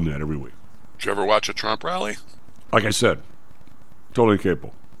of doing that every week. Did you ever watch a Trump rally? Like I said, totally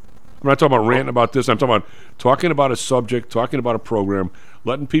incapable. I'm not talking about ranting about this. I'm talking about a subject, talking about a program,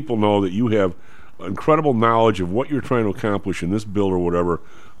 letting people know that you have incredible knowledge of what you're trying to accomplish in this bill or whatever,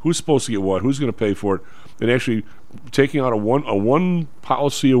 who's supposed to get what, who's going to pay for it, and actually taking out a one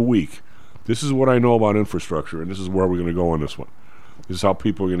policy a week. This is what I know about infrastructure, and this is where we're going to go on this one. This is how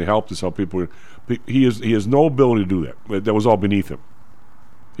people are going to help. This is how people are going to... He has no ability to do that. That was all beneath him.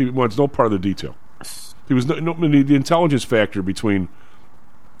 He wants no part of the detail. He was the intelligence factor between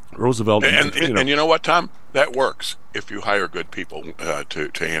Roosevelt and you know what, Tom? That works if you hire good people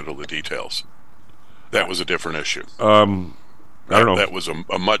to handle the details. That was a different issue. I don't know. That was a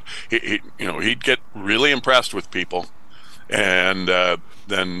much. He'd get really impressed with people, and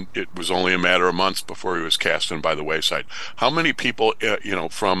then it was only a matter of months before he was cast in by the wayside. How many people,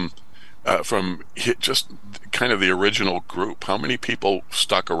 from just kind of the original group, how many people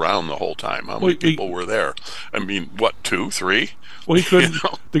stuck around the whole time? How many people were there? I mean, what, 2, 3? Well, he couldn't.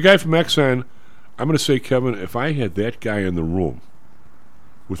 The guy from Exxon, I'm going to say, Kevin, if I had that guy in the room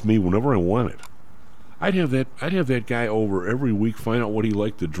with me whenever I wanted, I'd have that guy over every week, find out what he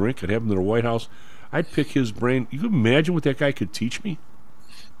liked to drink. I'd have him to the White House. I'd pick his brain. You can imagine what that guy could teach me?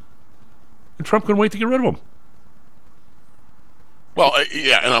 And Trump couldn't wait to get rid of him. Well,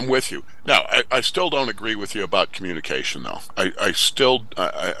 yeah, and I'm with you. Now, I still don't agree with you about communication, though. I still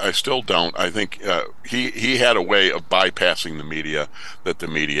don't. I think he had a way of bypassing the media that the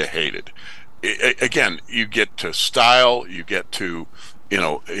media hated. Again, you get to style, you get to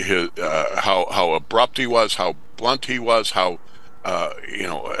his how abrupt he was, how blunt he was, how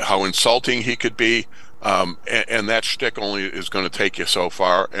insulting he could be. And that shtick only is going to take you so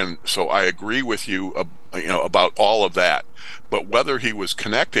far, and so I agree with you, about all of that. But whether he was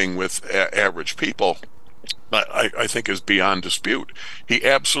connecting with average people, I think is beyond dispute. He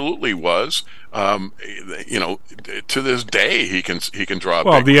absolutely was. To this day, he can draw.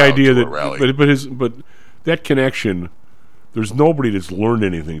 Well, the idea that, rally. but that connection, there's nobody that's learned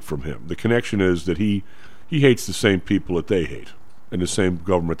anything from him. The connection is that he hates the same people that they hate. And the same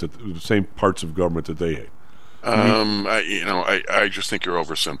the same parts of government that they hate. I just think you're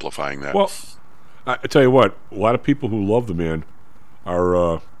oversimplifying that. Well, I tell you what, a lot of people who love the man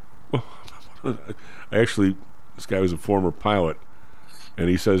are. This guy was a former pilot, and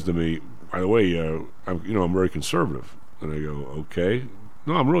he says to me, "By the way, I'm very conservative." And I go, "Okay,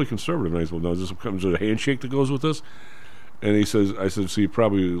 no, I'm really conservative." And I said, "Well, no, is there a handshake that goes with this?" And he says, "I said, so you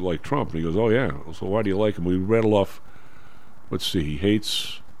probably like Trump?" And he goes, "Oh yeah." So why do you like him? We rattle off. Let's see. He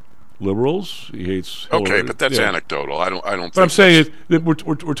hates liberals. He hates Hillary. Okay, but that's anecdotal. I don't. But I'm saying that we're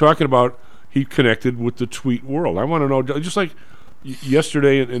talking about he connected with the tweet world. I want to know, just like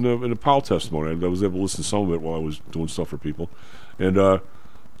yesterday in the Powell testimony, I was able to listen to some of it while I was doing stuff for people, and the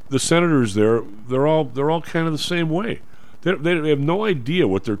senators there, they're all kind of the same way. They have no idea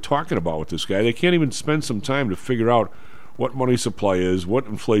what they're talking about with this guy. They can't even spend some time to figure out what money supply is, what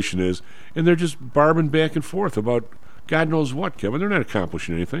inflation is, and they're just barbing back and forth about God knows what, Kevin. They're not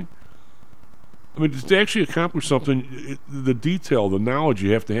accomplishing anything. I mean, to actually accomplish something, the detail, the knowledge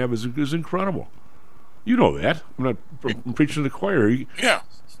you have to have is incredible. You know that. I'm preaching to the choir. Yeah.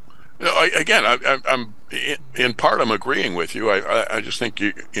 I'm in part. I'm agreeing with you. I just think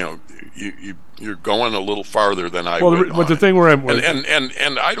you're going a little farther than I would. But the thing where I'm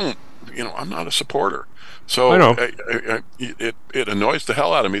and I don't. I'm not a supporter. So I know. It annoys the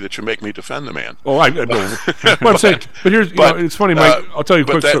hell out of me that you make me defend the man. Oh, I know. But I'm saying, but here's, it's funny, Mike. I'll tell you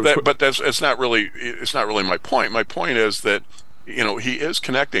quick. But it's not really my point. My point is that he is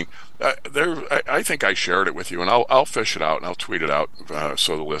connecting. I think I shared it with you, and I'll fish it out and I'll tweet it out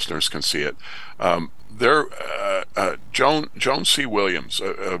so the listeners can see it. Joan C. Williams,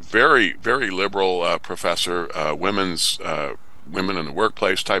 a very, very liberal professor, women in the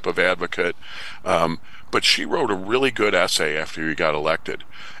workplace type of advocate, but she wrote a really good essay after he got elected,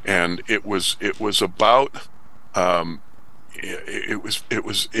 and it was about it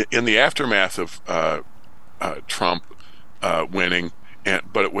was in the aftermath of Trump winning,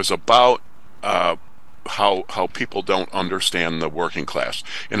 but it was about how people don't understand the working class.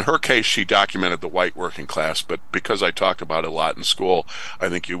 In her case, she documented the white working class, but because I talked about it a lot in school, I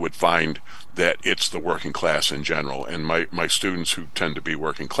think you would find that it's the working class in general. And my students who tend to be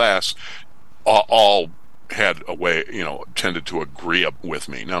working class all had a way, tended to agree with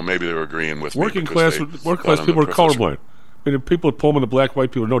me. Now, maybe they were agreeing with working me. Working class people are colorblind. I mean, people pull them in the black,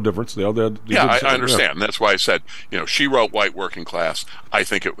 white people, no difference. I understand. That's why I said, she wrote white working class. I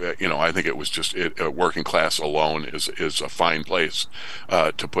think it was just working class alone is a fine place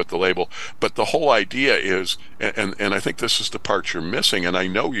to put the label. But the whole idea is, and I think this is the part you're missing, and I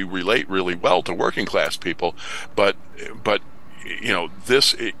know you relate really well to working class people, but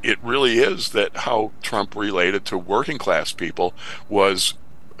it really is that how Trump related to working class people was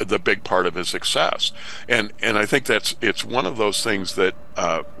the big part of his success, and I think it's one of those things that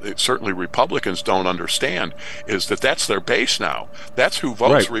certainly Republicans don't understand, is that's their base now. That's who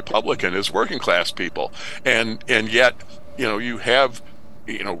votes Republican, is working class people, and yet you have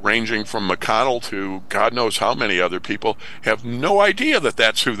ranging from McConnell to God knows how many other people have no idea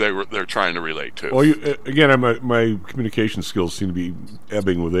that's who they're trying to relate to. Well, again, my communication skills seem to be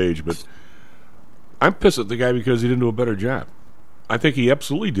ebbing with age, but I'm pissed at the guy because he didn't do a better job. I think he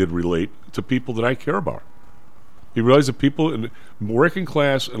absolutely did relate to people that I care about. He realized that people in working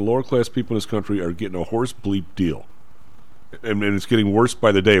class and lower class people in this country are getting a horse bleep deal. And it's getting worse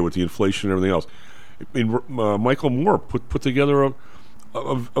by the day with the inflation and everything else. I mean, Michael Moore put together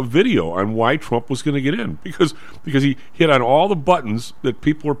a video on why Trump was going to get in, because he hit on all the buttons that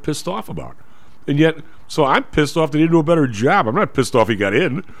people were pissed off about. And yet, so I'm pissed off that he didn't do a better job. I'm not pissed off he got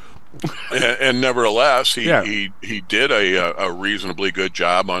in. and nevertheless, he did a reasonably good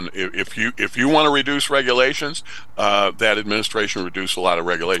job on, if you want to reduce regulations, that administration reduced a lot of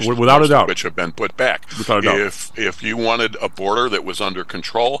regulations, without a doubt, which have been put back. Without a doubt. If you wanted a border that was under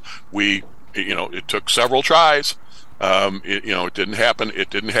control, it took several tries. It didn't happen. It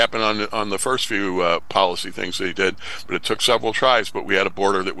didn't happen on the first few policy things that he did, but it took several tries. But we had a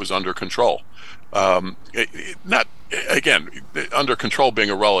border that was under control. Not again, under control being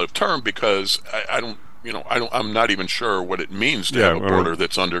a relative term, because I'm not even sure what it means to have a border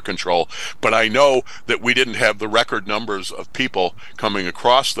that's under control. But I know that we didn't have the record numbers of people coming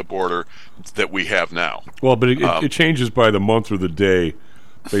across the border that we have now. Well, but it changes by the month or the day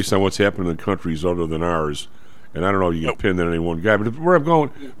based on what's happening in countries other than ours. And I don't know if you can pin that on any one guy, but where I'm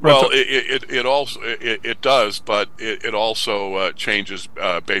going... It does, but it also changes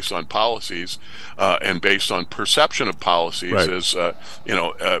based on policies and based on perception of policies. Right. As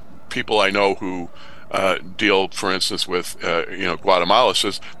people I know who deal, for instance, with Guatemala,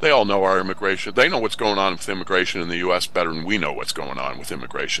 says they all know our immigration. They know what's going on with immigration in the U.S. better than we know what's going on with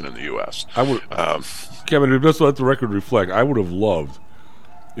immigration in the U.S. I would, Kevin, just let the record reflect, I would have loved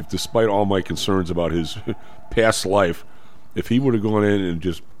if, despite all my concerns about his past life, if he would have gone in and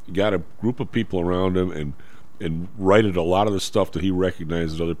just got a group of people around him and righted a lot of the stuff that he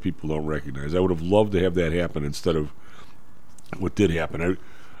recognizes that other people don't recognize. I would have loved to have that happen instead of what did happen.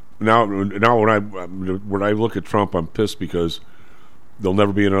 Now when I look at Trump, I'm pissed because there'll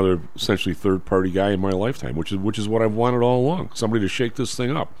never be another essentially third-party guy in my lifetime, which is what I've wanted all along. Somebody to shake this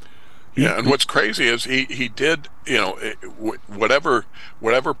thing up. And what's crazy is he did, whatever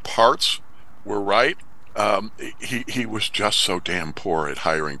parts were right, he was just so damn poor at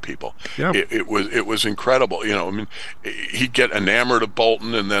hiring people. Yeah. It was incredible. He'd get enamored of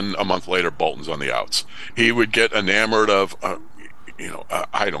Bolton, and then a month later, Bolton's on the outs. He would get enamored of,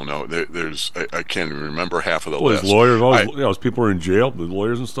 I don't know. I can't even remember half of the list. His lawyers, his people were in jail, the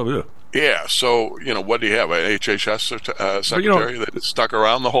lawyers and stuff. Yeah. Yeah, so, what do you have? An HHS secretary that stuck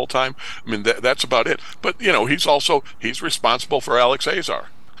around the whole time? I mean, that's about it. But, he's responsible for Alex Azar,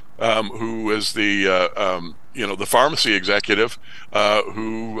 who is the pharmacy executive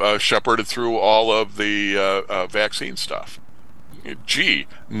who shepherded through all of the vaccine stuff. Gee,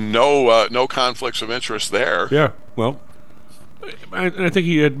 no conflicts of interest there. Yeah, well, I think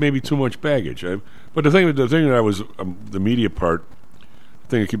he had maybe too much baggage. But the thing that I was, the media part,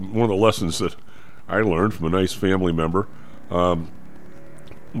 one of the lessons that I learned from a nice family member, when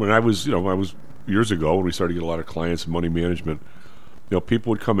I was years ago when we started to get a lot of clients in money management, people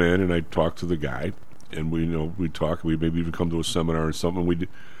would come in and I'd talk to the guy, and we'd talk. We'd maybe even come to a seminar or something.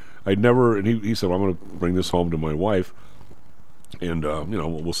 I'd never. And he said, well, I'm going to bring this home to my wife, and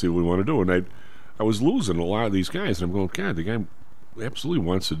we'll see what we want to do. And I was losing a lot of these guys, and I'm going, God, the guy absolutely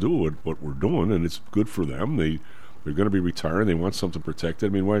wants to do what we're doing, and it's good for them. They're going to be retiring. They want something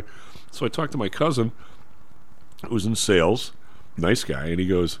protected. I mean, why? So I talked to my cousin, who was in sales, nice guy, and he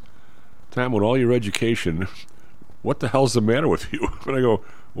goes, Tom, with all your education, what the hell's the matter with you? And I go,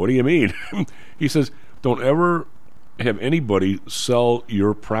 what do you mean? He says, don't ever have anybody sell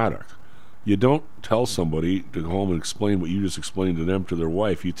your product. You don't tell somebody to go home and explain what you just explained to them to their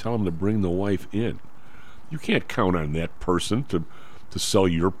wife. You tell them to bring the wife in. You can't count on that person to sell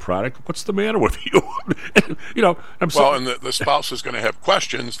your product. What's the matter with you? And the spouse is going to have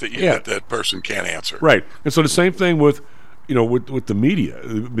questions that that person can't answer. Right. And so the same thing with the media.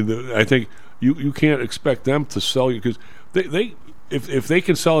 I think you can't expect them to sell you, because if they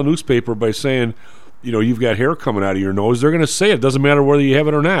can sell a newspaper by saying, you've got hair coming out of your nose, they're going to say it. It doesn't matter whether you have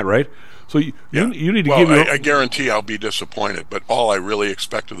it or not, right? So you need to give. I guarantee I'll be disappointed, but all I really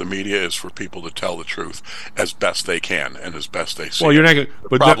expect of the media is for people to tell the truth as best they can and as best they see. Well, you're not going.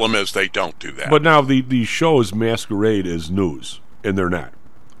 The problem is they don't do that. But now these shows masquerade as news, and they're not.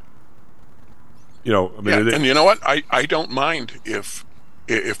 And you know what? I don't mind if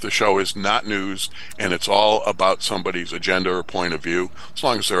the show is not news and it's all about somebody's agenda or point of view, as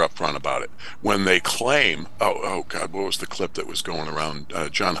long as they're upfront about it. When they claim, oh God, what was the clip that was going around?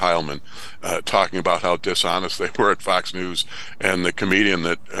 John Heilman talking about how dishonest they were at Fox News, and the comedian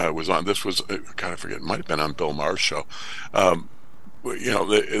that was on, this was, God, I forget, it might have been on Bill Maher's show.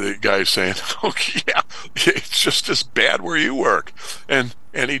 The guy saying, oh yeah, it's just as bad where you work. And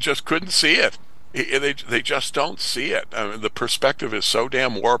he just couldn't see it. They just don't see it. I mean, the perspective is so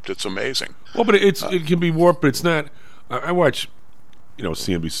damn warped. It's amazing. Well, but it can be warped, but it's not. I watch,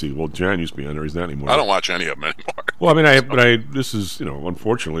 CNBC. Well, John used to be on there. He's not anymore. I don't watch any of them anymore. Well, I mean, this is,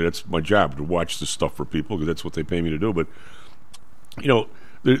 unfortunately, that's my job, to watch this stuff for people, because that's what they pay me to do. But,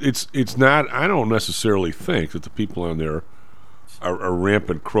 it's not. I don't necessarily think that the people on there are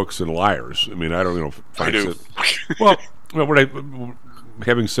rampant crooks and liars. I mean, I don't know. I do.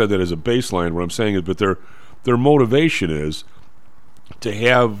 Having said that as a baseline, what I'm saying is, but their motivation is to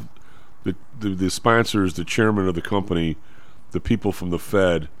have the sponsors, the chairman of the company, the people from the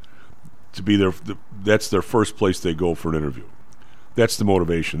Fed, to be that's their first place they go for an interview. That's the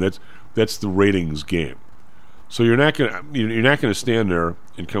motivation. That's the ratings game. So you're not gonna stand there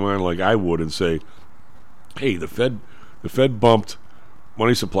and come on like I would and say, hey, the Fed bumped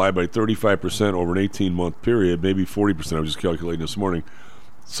money supply by 35% over an 18-month period, maybe 40%. I was just calculating this morning.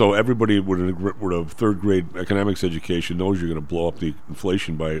 So everybody with a third-grade economics education knows you're going to blow up the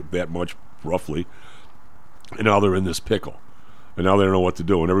inflation by that much, roughly. And now they're in this pickle. And now they don't know what to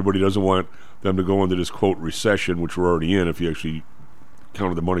do. And everybody doesn't want them to go into this, quote, recession, which we're already in if you actually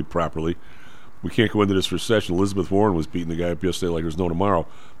counted the money properly. We can't go into this recession. Elizabeth Warren was beating the guy up yesterday like there's no tomorrow.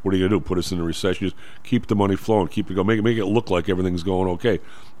 What are you going to do? Put us in a recession? Just keep the money flowing. Keep it going. Make it look like everything's going okay.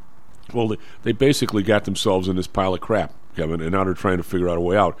 Well, they basically got themselves in this pile of crap, Kevin, and now they're trying to figure out a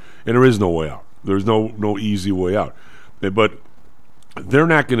way out. And there is no way out. There's no easy way out. But they're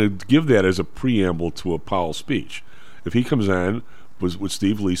not going to give that as a preamble to a Powell speech. If he comes on with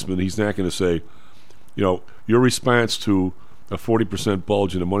Steve Leisman, he's not going to say, your response to a 40%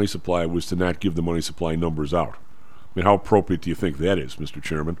 bulge in the money supply was to not give the money supply numbers out. I mean, how appropriate do you think that is, Mr.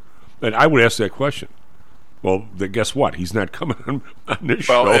 Chairman? And I would ask that question. Well, then guess what? He's not coming on this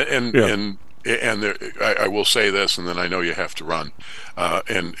show. And I will say this, and then I know you have to run.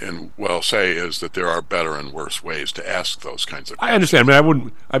 And what I'll say is that there are better and worse ways to ask those kinds of questions. I understand. I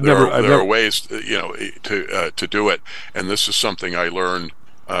mean, There are ways, to do it. And this is something I learned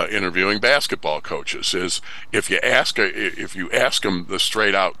interviewing basketball coaches. Is if you ask them the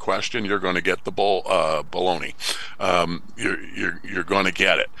straight out question, you're going to get the baloney. You're going to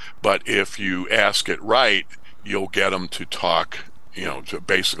get it. But if you ask it right, you'll get them to talk.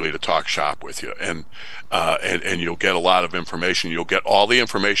 To talk shop with you, and you'll get a lot of information. You'll get all the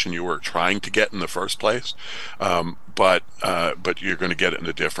information you were trying to get in the first place, but you're going to get it in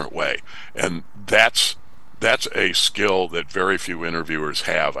a different way, and that's a skill that very few interviewers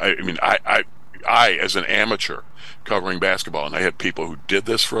have. I mean, I as an amateur covering basketball, and I had people who did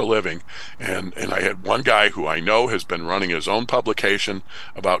this for a living, and I had one guy who I know has been running his own publication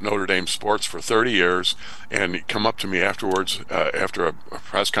about Notre Dame sports for 30 years, and he'd come up to me afterwards, after a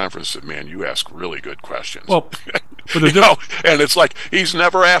press conference, and said, man, you ask really good questions. Well, but and it's like he's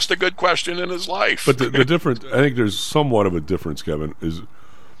never asked a good question in his life. But the difference, I think there's somewhat of a difference, Kevin, is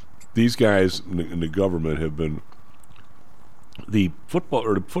these guys in the government have been, the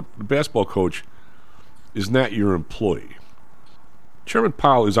basketball coach is not your employee. Chairman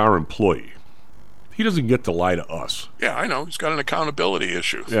Powell is our employee. He doesn't get to lie to us. Yeah, I know. He's got an accountability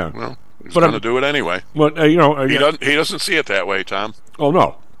issue. Yeah. Well, he's going to do it anyway. But, he doesn't see it that way, Tom. Oh,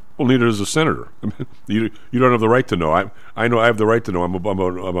 no. Well, neither does a senator. You don't have the right to know. I know I have the right to know.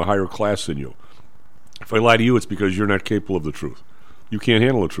 I'm a higher class than you. If I lie to you, it's because you're not capable of the truth. You can't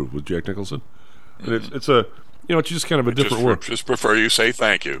handle the truth with Jack Nicholson. And it's just kind of a different word. Just prefer you say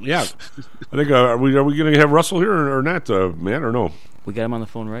thank you. Yeah. I think, are we going to have Russell here or not, Matt, or no? We got him on the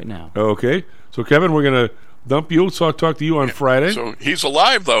phone right now. Okay. So, Kevin, we're going to dump you, talk to you on Friday. So he's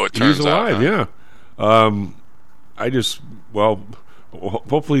alive, though, it turns out. He's alive, yeah.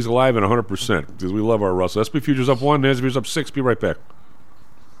 Hopefully he's alive at 100% because we love our Russell. SP Futures up 1, NASDAQ Futures up 6. Be right back.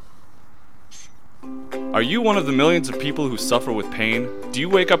 Are you one of the millions of people who suffer with pain? Do you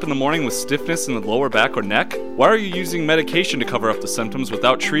wake up in the morning with stiffness in the lower back or neck? Why are you using medication to cover up the symptoms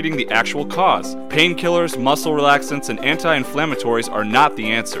without treating the actual cause? Painkillers, muscle relaxants, and anti-inflammatories are not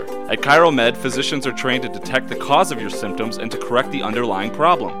the answer. At ChiroMed, physicians are trained to detect the cause of your symptoms and to correct the underlying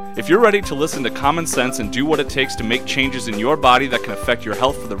problem. If you're ready to listen to common sense and do what it takes to make changes in your body that can affect your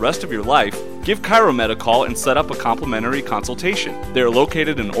health for the rest of your life, give ChiroMed a call and set up a complimentary consultation. They are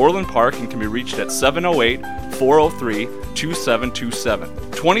located in Orland Park and can be reached at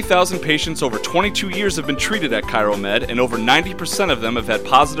 708-403-2727. 20,000 patients over 22 years have been treated at ChiroMed, and over 90% of them have had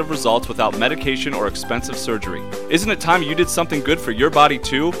positive results without medication or expensive surgery. Isn't it time you did something good for your body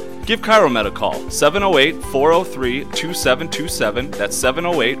too? Give ChiroMed a call, 708-403-2727. That's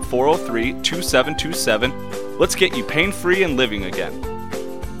 708-403-2727. Let's get you pain-free and living again.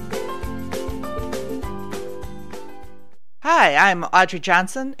 Hi, I'm Audrey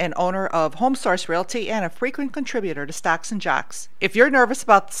Johnson, an owner of HomeSource Realty and a frequent contributor to Stocks and Jocks. If you're nervous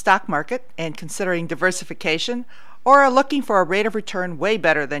about the stock market and considering diversification, or are looking for a rate of return way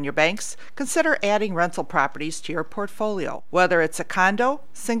better than your banks, consider adding rental properties to your portfolio. Whether it's a condo,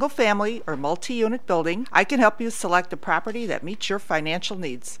 single family, or multi-unit building, I can help you select a property that meets your financial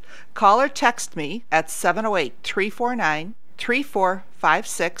needs. Call or text me at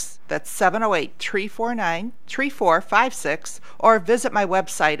 708-349-3456. That's 708-349-3456, or visit my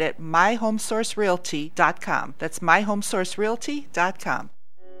website at myhomesourcerealty.com. That's myhomesourcerealty.com.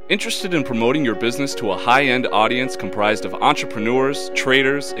 Interested in promoting your business to a high-end audience comprised of entrepreneurs,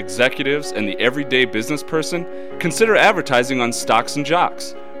 traders, executives, and the everyday business person? Consider advertising on Stocks and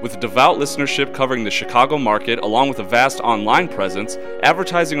Jocks. With a devout listenership covering the Chicago market along with a vast online presence,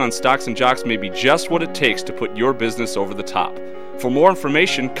 advertising on Stocks and Jocks may be just what it takes to put your business over the top. For more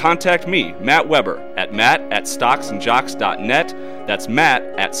information, contact me, Matt Weber, at matt@stocksandjocks.net. That's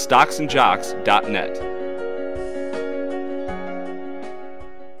matt@stocksandjocks.net.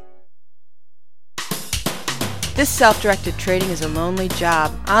 This self-directed trading is a lonely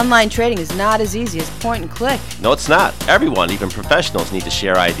job. Online trading is not as easy as point and click. No, it's not. Everyone, even professionals, need to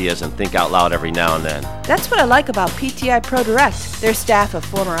share ideas and think out loud every now and then. That's what I like about PTI Pro Direct. Their staff of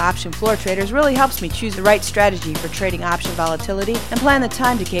former option floor traders really helps me choose the right strategy for trading option volatility and plan the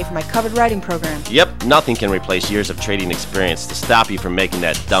time decay for my covered writing program. Yep, nothing can replace years of trading experience to stop you from making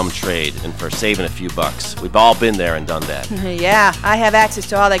that dumb trade and for saving a few bucks. We've all been there and done that. Yeah, I have access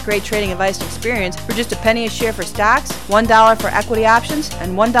to all that great trading advice and experience for just a penny a share for stocks, $1 for equity options,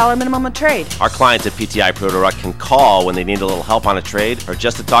 and $1 minimum a trade. Our clients at PTI Pro Direct can call when they need a little help on a trade or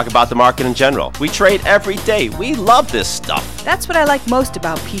just to talk about the market in general. We trade every day. We love this stuff. That's what I like most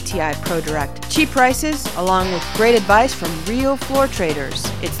about PTI Pro Direct. Cheap prices, along with great advice from real floor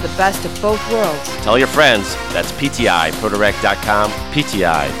traders. It's the best of both worlds. Tell your friends. That's PTIProDirect.com,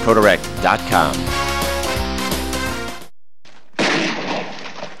 PTIProDirect.com.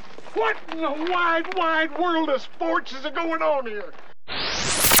 What in the wide, wide world of sports is going on here?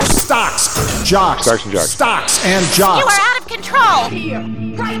 Stocks, jocks, Stocks and Jocks. Stocks and Jocks. You are out of control. Right here,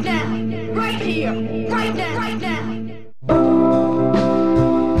 right now, right here, right now, right now.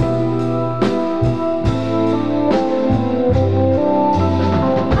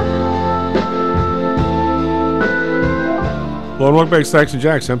 Hello and welcome back to Stocks and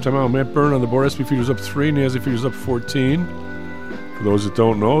Jocks. I'm Tom Allen. Matt Byrne on the board. SP Futures up 3, NASDAQ Futures up 14. For those that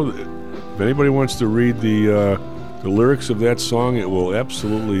don't know, if anybody wants to read the lyrics of that song, it will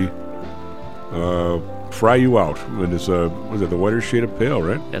absolutely fry you out. And it's was it The Whiter Shade of Pale,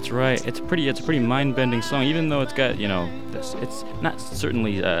 right? That's right. It's a pretty mind-bending song, even though it's got, it's not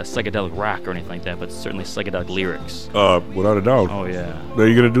certainly psychedelic rock or anything like that, but it's certainly psychedelic lyrics. Without a doubt. Oh yeah. Are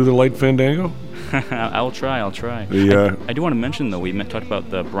you going to do the light fandango? I'll try. I do want to mention though, we talked about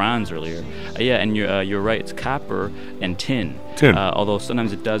the bronze earlier. Yeah, and you're right. It's copper and tin. Although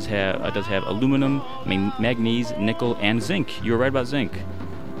sometimes it does have aluminum, manganese, nickel, and zinc. You're right about zinc.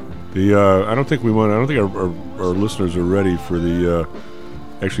 I don't think our listeners are ready for the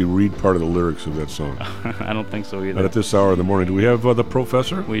actually read part of the lyrics of that song. I don't think so either. Not at this hour of the morning. Do we have the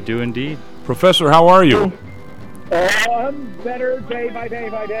professor? We do indeed. Professor, how are you? I'm better day by day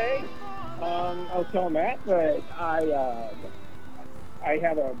by day. I was telling Matt that I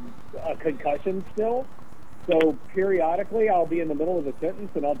have a concussion still. So periodically I'll be in the middle of a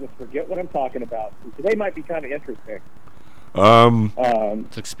sentence and I'll just forget what I'm talking about. And today might be kind of interesting.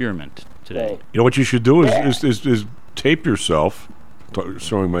 Let's experiment today. You know what you should do is tape yourself.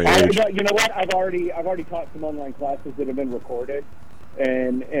 Showing my age. You know what? I've already taught some online classes that have been recorded,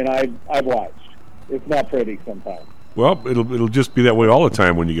 and I've watched. It's not pretty sometimes. Well, it'll just be that way all the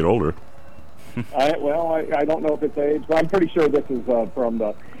time when you get older. I don't know if it's age, but I'm pretty sure this is from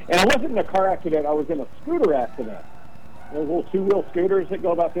the. And I wasn't in a car accident. I was in a scooter accident. Those little two-wheel scooters that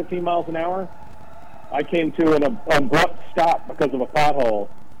go about 15 miles an hour. I came to an abrupt stop because of a pothole,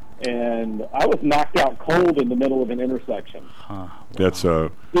 and I was knocked out cold in the middle of an intersection. Huh. That's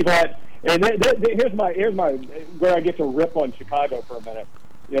and here's my where I get to rip on Chicago for a minute.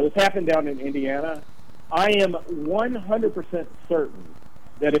 You know, this happened down in Indiana. I am 100% certain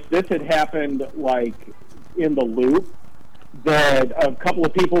that if this had happened like in the Loop, that a couple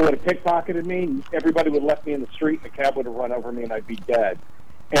of people would have pickpocketed me, everybody would have left me in the street, and the cab would have run over me, and I'd be dead.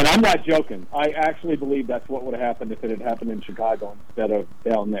 And I'm not joking. I actually believe that's what would have happened if it had happened in Chicago instead of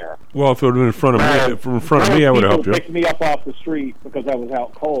down there. Well, if it would have been in front of me, I would have helped you. Picked me up off the street because I was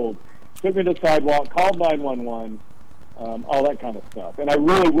out cold, took me to the sidewalk, called 911, all that kind of stuff. And I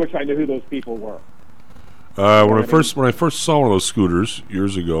really wish I knew who those people were. When I first saw one of those scooters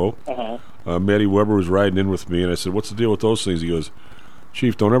years ago, Matty Weber was riding in with me, and I said, "What's the deal with those things?" He goes,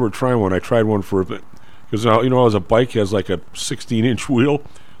 "Chief, don't ever try one. I tried one for a bit." Because as a bike has like a 16-inch wheel,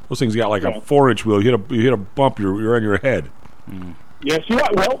 those things got like a 4-inch wheel. You hit a bump, you're on your head. Yes, you are.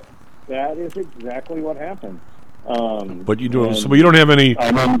 Well, that is exactly what happened. But you don't. So, but you don't have any.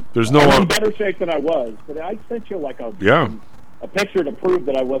 There's no. I'm in better shape than I was, but I sent you like a picture to prove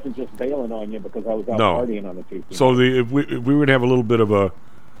that I wasn't just bailing on you because I was out partying on the Tuesday. So if we would have a little bit of a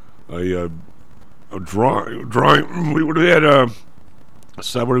drawing, we would have had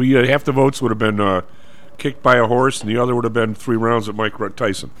half the votes would have been kicked by a horse, and the other would have been 3 rounds at Mike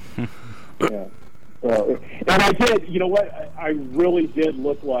Tyson. Yeah. And I did, you know what? I really did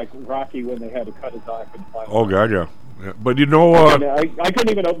look like Rocky when they had to cut his eye for the final. Oh, God, yeah. But I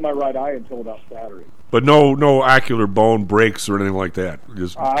couldn't even open my right eye until about Saturday. But no ocular bone breaks or anything like that.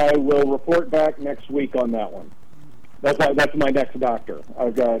 I will report back next week on that one. That's my next doctor.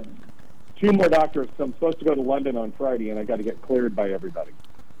 I've got 2 more doctors. So I'm supposed to go to London on Friday, and I got to get cleared by everybody.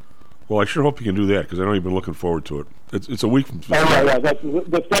 Well, I sure hope you can do that because I know you've been looking forward to it. It's a week from today. Yeah, that's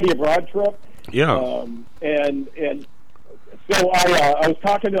the study abroad trip. Yeah. And so I was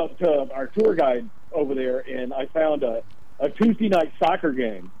talking to our tour guide over there, and I found a Tuesday night soccer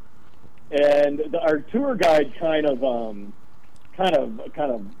game, and our tour guide kind of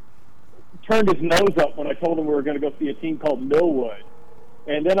turned his nose up when I told him we were going to go see a team called Millwood,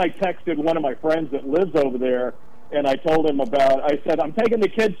 and then I texted one of my friends that lives over there. And I told him I said, I'm taking the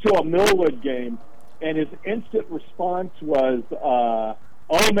kids to a Millwood game. And his instant response was, oh,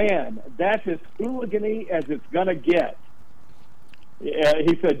 man, that's as hooligan-y as it's going to get.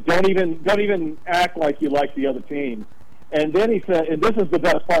 He said, don't even act like you like the other team. And then he said, and this is the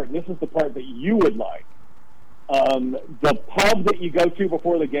best part, and this is the part that you would like. The pub that you go to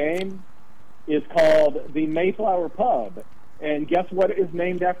before the game is called the Mayflower Pub. And guess what is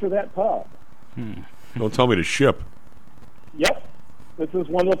named after that pub? Don't tell me to ship. Yep. This is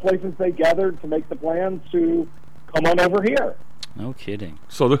one of the places they gathered to make the plans to come on over here. No kidding.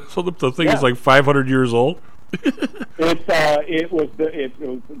 So the thing is like 500 years old? It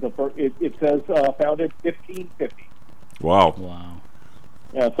says founded 1550. Wow.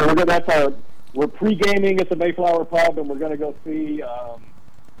 Yeah, so we're pre-gaming at the Mayflower Pub, and we're going to go see,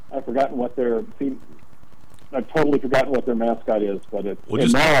 I've totally forgotten what their mascot is, but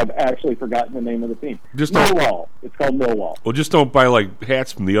now I've actually forgotten the name of the team. Millwall. It's called Millwall. Well, just don't buy like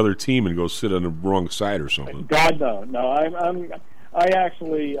hats from the other team and go sit on the wrong side or something. God, no. I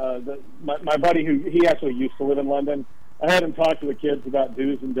actually, my buddy he actually used to live in London. I had him talk to the kids about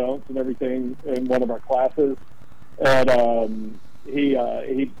do's and don'ts and everything in one of our classes, and he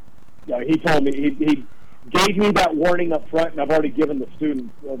told me he gave me that warning up front, and I've already given the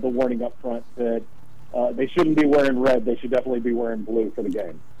students the warning up front that. They shouldn't be wearing red. They should definitely be wearing blue for the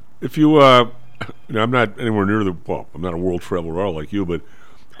game. If you, I'm not anywhere near I'm not a world traveler like you, but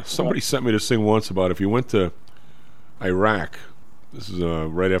somebody sent me this thing once about if you went to Iraq, this is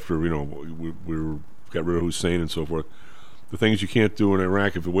right after, we got rid of Hussein and so forth, the things you can't do in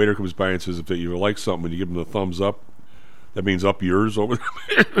Iraq. If a waiter comes by and says if you like something and you give them the thumbs up, that means up yours over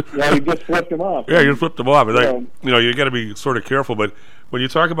there. Yeah, you just flipped them off. Yeah, you flipped them off. It's Yeah. like, you got to be sort of careful. But when you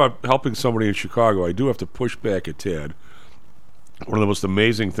talk about helping somebody in Chicago, I do have to push back a tad. One of the most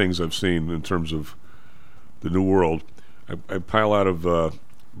amazing things I've seen in terms of the New World, I pile out of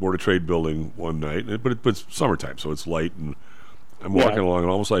Board of Trade building one night, but it's summertime, so it's light, and I'm walking along, and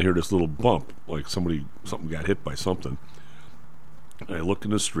all of a sudden I hear this little bump, like something got hit by something. And I look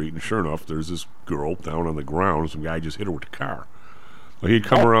in the street, and sure enough, there's this girl down on the ground. Some guy just hit her with the car. Well, he'd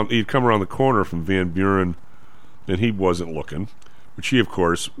come around the corner from Van Buren, and he wasn't looking. But she, of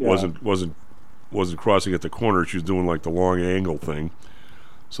course, wasn't crossing at the corner. She was doing like the long angle thing.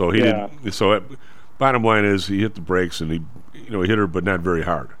 So he didn't. So bottom line is, he hit the brakes, and he hit her, but not very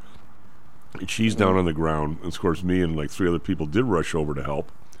hard. And she's down on the ground. And of course, me and like 3 other people did rush over to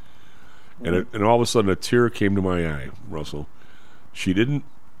help. And all of a sudden, a tear came to my eye, Russell. She didn't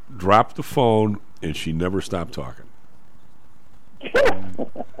drop the phone, and she never stopped talking.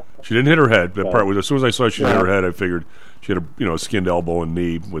 She didn't hit her head. That part was, as soon as I saw she hit her head, I figured she had a skinned elbow and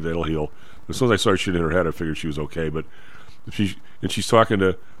knee with it'll heal. As soon as I saw she hit her head, I figured she was okay. But she's talking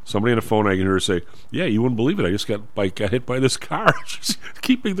to somebody on the phone. I can hear her say, "Yeah, you wouldn't believe it. I just got hit by this car." She's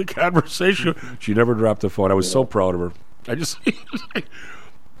keeping the conversation. She never dropped the phone. I was so proud of her. I just,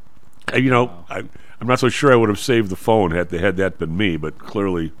 I'm not so sure I would have saved the phone had that been me, but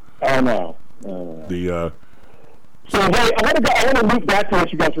clearly. Oh no. So hey, I want to loop back to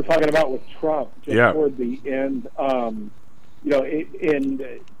what you guys were talking about with Trump just toward the end.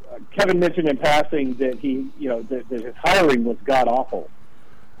 Kevin mentioned in passing that that his hiring was god awful.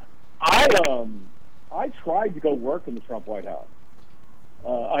 I tried to go work in the Trump White House.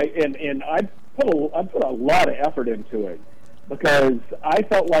 I put a lot of effort into it, because I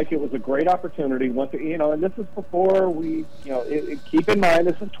felt like it was a great opportunity. And this is before we, keep in mind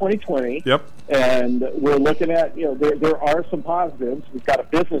this is 2020. Yep. And we're looking at, there are some positives. We've got a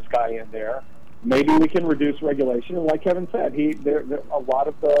business guy in there. Maybe we can reduce regulation. And like Kevin said, a lot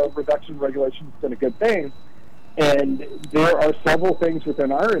of the reduction of regulation has been a good thing. And there are several things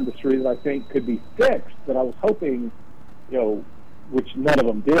within our industry that I think could be fixed that I was hoping, which none of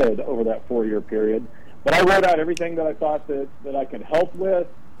them did over that 4-year period. But I wrote out everything that I thought that I could help with.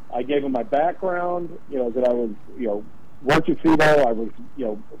 I gave them my background, that I was, worked at CBO. I was,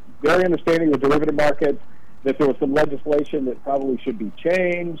 very understanding of the derivative markets, that there was some legislation that probably should be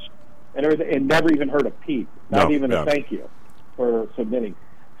changed, and everything, and never even heard a peep, not even a thank you for submitting.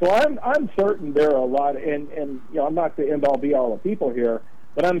 So I'm certain there are a lot, and I'm not the end-all be-all of people here,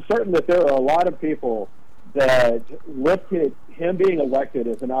 but I'm certain that there are a lot of people that looked at him being elected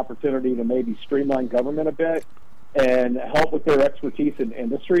as an opportunity to maybe streamline government a bit and help with their expertise in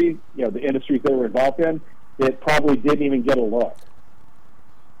industry, the industries they were involved in, that probably didn't even get a look.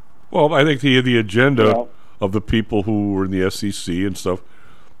 Well, I think the agenda of the people who were in the SEC and stuff,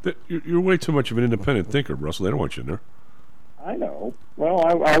 that you're way too much of an independent thinker, Russell. They don't want you in there. I know. Well,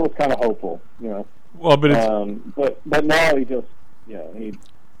 I was kind of hopeful, Well, but it's... but now he just,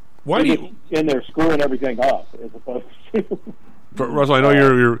 Why do you in there screwing everything up as opposed to? Russell, I know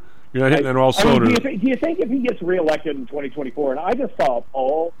you're not hitting on all cylinders. Do you think if he gets reelected in 2024, and I just saw a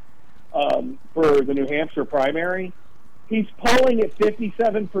poll for the New Hampshire primary, he's polling at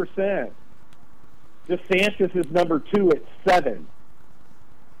 57%. DeSantis is number 2 at 7%.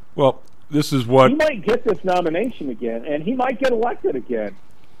 Well, this is what he might get this nomination again, and he might get elected again.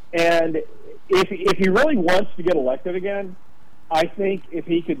 And if he really wants to get elected again, I think if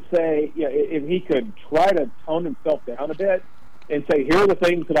he could say, if he could try to tone himself down a bit and say, here are the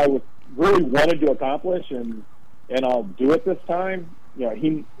things that I really wanted to accomplish, and I'll do it this time.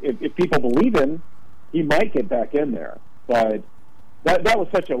 If people believe him, he might get back in there. But that was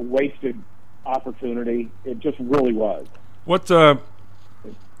such a wasted opportunity. It just really was. What?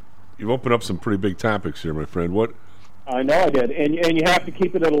 You've opened up some pretty big topics here, my friend. What? I know I did, and you have to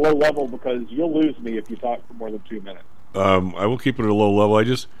keep it at a low level because you'll lose me if you talk for more than 2 minutes. I will keep it at a low level. I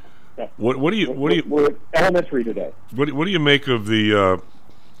just what do you we're elementary today. What do you make of the?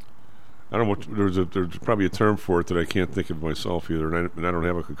 I don't know. There's probably a term for it that I can't think of myself either, and I don't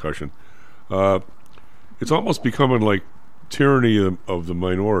have a concussion. It's almost becoming like tyranny of the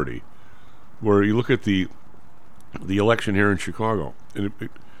minority, where you look at the election here in Chicago, and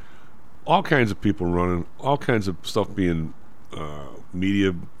all kinds of people running, all kinds of stuff being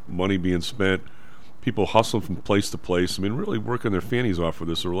media money being spent, people hustling from place to place. I mean, really working their fannies off for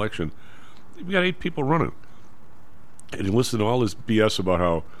this election. We got 8 people running, and you listen to all this BS about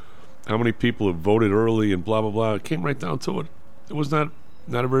how many people have voted early and blah blah blah. It came right down to it. It was not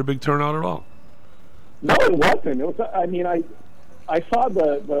a very big turnout at all. No, it wasn't. It was. I mean, I saw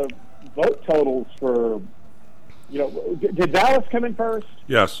the vote totals for. Did Dallas come in first?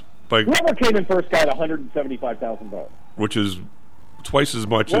 Yes. Whoever came in first got 175,000 votes, which is twice as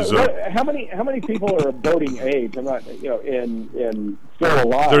much as. How many people are of voting age? I'm not, in still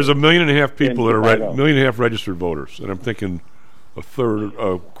alive. There's 1.5 million people that are 1.5 million registered voters, and I'm thinking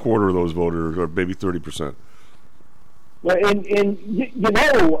a quarter of those voters, or maybe 30%. Well,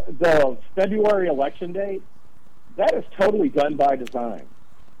 the February election date, that is totally done by design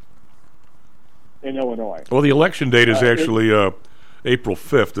in Illinois. Well, the election date is actually April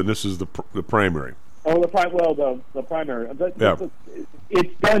 5th, and this is the primary. Oh, the primary.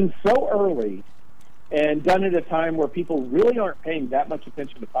 It's done so early and done at a time where people really aren't paying that much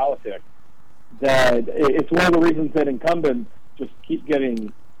attention to politics that it's one of the reasons that incumbents just keep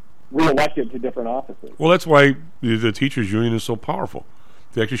getting reelected to different offices. Well, that's why the teachers' union is so powerful.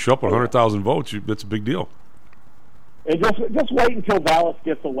 If they actually show up with 100,000 votes, that's a big deal. And just wait until Vallis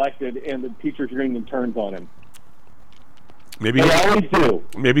gets elected and the teachers' union turns on him. Maybe they always do.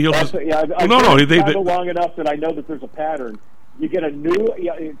 Maybe he'll just. Yeah, I've been long enough that I know that there's a pattern. You get a new.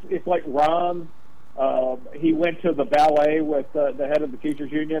 It's like Rahm. He went to the ballet with the head of the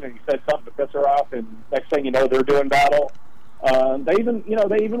teachers' union, and he said something to piss her off. And next thing you know, they're doing battle. They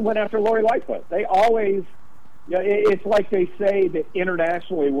even went after Lori Lightfoot. They always. It's like they say that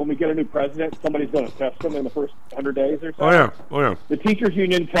internationally, when we get a new president, somebody's going to test them in the first 100 days or so. Oh yeah. The teachers'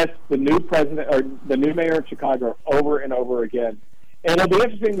 union tests the new president or the new mayor of Chicago over and over again, and it'll be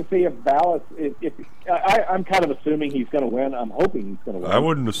interesting to see if Vallis. I'm kind of assuming he's going to win. I'm hoping he's going to win. I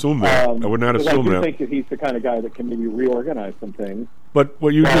wouldn't assume that. I would not assume that. I think that he's the kind of guy that can maybe reorganize some things. But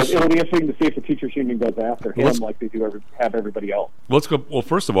what you just it'll be interesting to see if the teachers' union goes after him like they do have everybody else. Let's go. Well,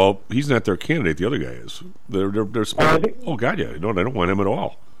 first of all, he's not their candidate. The other guy is. They're oh God, yeah. No, they don't want him at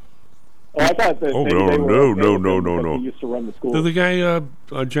all. Oh, I thought that. No. He used to run the school. The guy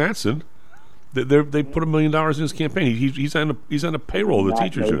Johnson. They put $1 million in his campaign. He's on the payroll of the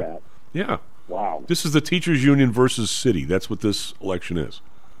teachers union. Yeah. Wow. This is the teachers union versus city. That's what this election is.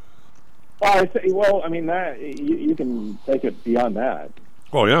 Well, I mean that you can take it beyond that.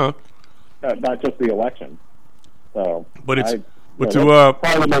 Oh yeah. Not just the election. So, but it's probably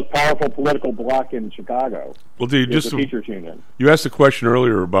the most powerful political bloc in Chicago. Well, the teachers union. You asked a question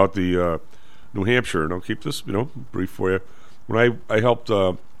earlier about the New Hampshire, and I'll keep this brief for you. When I helped,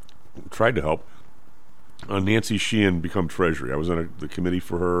 tried to help Nancy Sheehan become treasurer. I was on the committee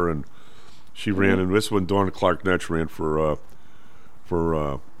for her, and she ran. And this when Dawn Clark Netsch ran for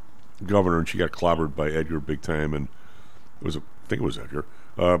governor, and she got clobbered by Edgar big time, and I think it was Edgar.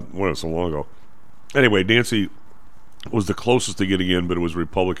 So long ago. Anyway, Nancy was the closest to getting in, but it was a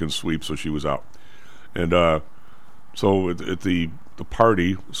Republican sweep, so she was out. And so at the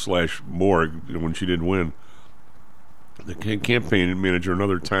party / morgue, when she didn't win, the campaign manager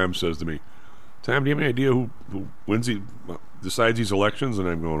another time says to me, "Tom, do you have any idea who decides these elections?" And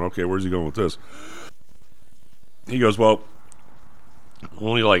I'm going, "Okay, where's he going with this?" He goes, "Well,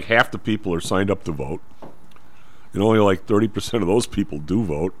 only like half the people are signed up to vote, and only like 30% of those people do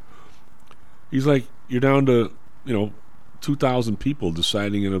vote." He's like, "You're down to 2,000 people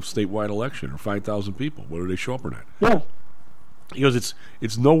deciding in a statewide election, or 5,000 people, whether they show up or not." Yeah. He goes,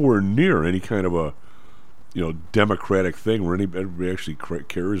 "It's nowhere near any kind of a democratic thing where anybody actually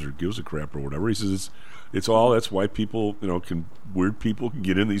cares or gives a crap or whatever." He says it's all. That's why people weird people can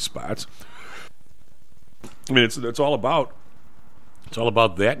get in these spots. I mean, it's all about. It's all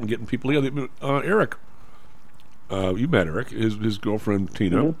about that and getting people together. Eric, you met Eric, his girlfriend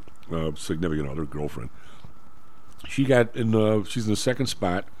Tina, significant other girlfriend. She got in. She's in the second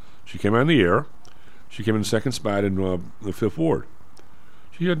spot. She came on the air. She came in the second spot in the 5th Ward.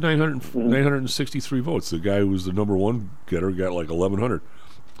 She had 963 votes. The guy who was the number one getter got like 1,100.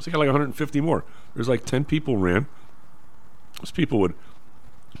 So he got like 150 more. There's like 10 people ran. Those people would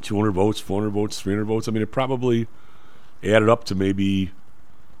 200 votes, 400 votes, 300 votes. I mean, it probably added up to maybe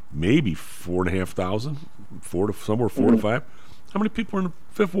 4,500, somewhere 4 to 5. How many people are in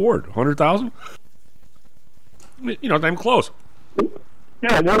the 5th Ward? 100,000? I'm close.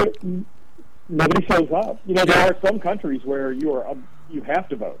 Yeah, nobody shows up. There are some countries where you have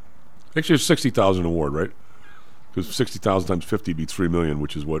to vote. Actually, it's 60,000 a ward, right? Because 60,000 times 50 beats 3 million,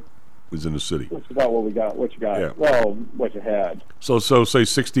 which is what is in the city. That's about what we got. What you got? Yeah. Well, what you had. So say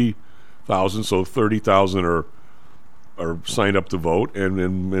 60,000. So 30,000 are signed up to vote, and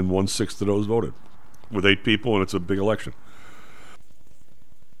 1/6 of those voted, with 8 people, and it's a big election.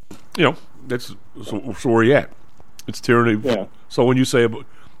 That's so where are you at? It's tyranny. Yeah. So when you say about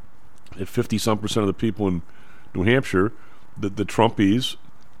at 50-some% of the people in New Hampshire, the Trumpies,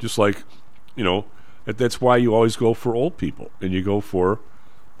 just like That's why you always go for old people, and you go for,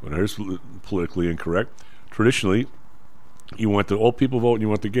 when here's politically incorrect, traditionally, you want the old people vote and you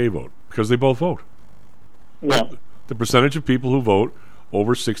want the gay vote, because they both vote. Yeah. The percentage of people who vote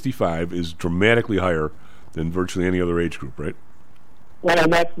over 65 is dramatically higher than virtually any other age group, right? Well,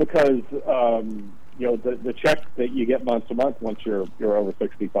 and that's because the check that you get month to month once you're over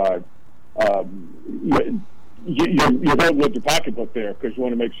 65, you're voting with your pocketbook there because you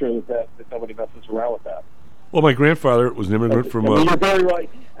want to make sure that nobody messes around with that. Well, my grandfather was an immigrant from. You're very right,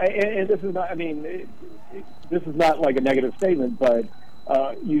 and this is not. I mean, this is not like a negative statement, but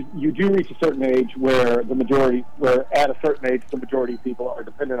you do reach a certain age where at a certain age the majority of people are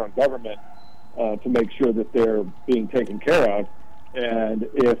dependent on government to make sure that they're being taken care of, and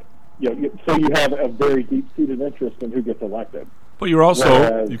if so you have a very deep-seated interest in who gets elected. But you're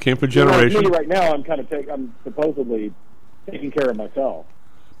also you came from a generation. Me right now, I'm supposedly taking care of myself.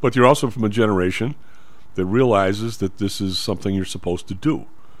 But you're also from a generation that realizes that this is something you're supposed to do.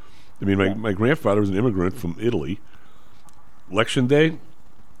 I mean, my grandfather was an immigrant from Italy. Election day,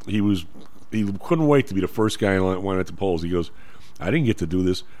 he couldn't wait to be the first guy in line at the polls. He goes, I didn't get to do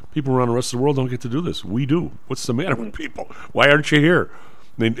this. People around the rest of the world don't get to do this. We do. What's the matter with people? Why aren't you here?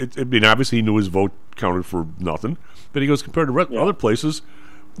 I mean, obviously he knew his vote counted for nothing, but he goes, compared to other places,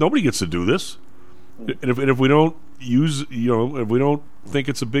 nobody gets to do this. And if we don't use, if we don't think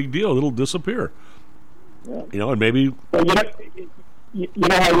it's a big deal, it'll disappear. Yeah. And maybe. So you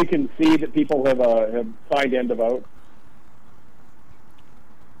know how you can see that people have signed in to vote.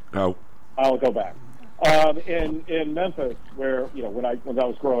 How? I'll go back. In Memphis, where when I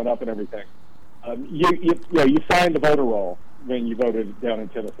was growing up and everything, you signed the voter roll when you voted down in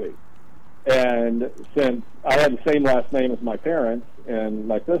Tennessee. And since I had the same last name as my parents and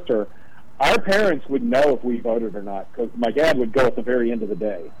my sister, our parents would know if we voted or not, because my dad would go at the very end of the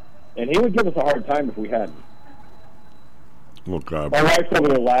day, and he would give us a hard time if we hadn't. Oh, God. My wife's over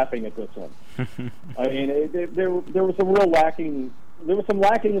there laughing at this one. I mean, there was some real lacking. There was some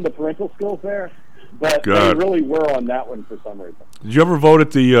lacking in the parental skills there, but they really were on that one for some reason. Did you ever vote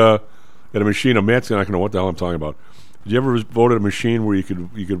at a machine? Matt's not going to know what the hell I'm talking about. Did you ever vote at a machine where you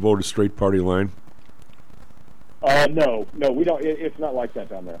could vote a straight party line? No, we don't. It's not like that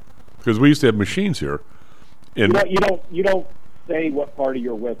down there. Because we used to have machines here. And you don't say what party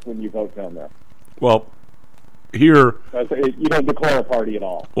you're with when you vote down there. Well, here you don't declare a party at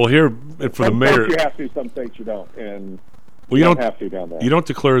all. Well, here for the mayor, you have to. Some states you don't, and you don't have to down there. You don't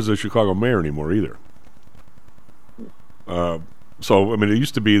declare as a Chicago mayor anymore either. So I mean, it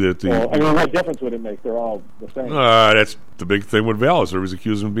used to be that what difference would it make? They're all the same. That's the big thing with Vallis. He was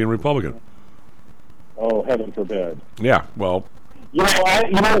accused of being Republican. Oh, heaven forbid! Yeah, well, you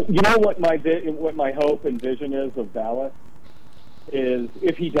know what my hope and vision is of Vallis is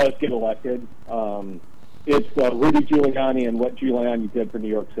if he does get elected, it's Rudy Giuliani and what Giuliani did for New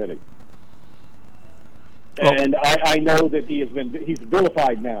York City. And I know that he's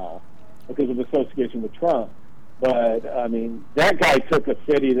vilified now because of association with Trump. But, I mean, that guy took a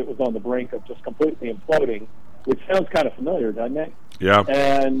city that was on the brink of just completely imploding, which sounds kind of familiar, doesn't it? Yeah.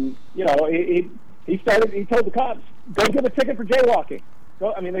 And, he told the cops, go get a ticket for jaywalking.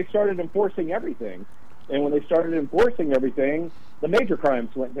 They started enforcing everything. And when they started enforcing everything, the major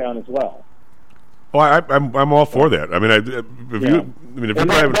crimes went down as well. Oh, I'm all for that. I mean,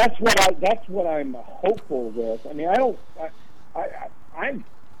 that's what I'm hopeful with. I mean, I'm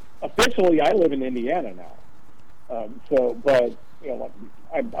officially I live in Indiana now. But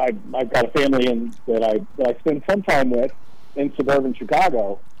I've got a family that I spend some time with in suburban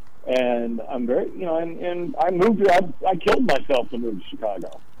Chicago, and I'm very and I moved. I killed myself to move to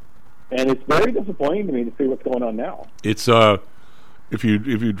Chicago, and it's very disappointing to me to see what's going on now. It's if you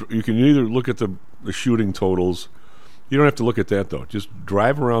can either look at the shooting totals, you don't have to look at that though. Just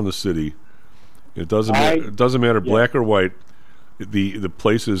drive around the city. It doesn't matter black or white. The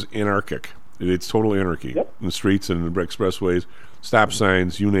place is anarchic. It's total anarchy in the streets and the expressways, stop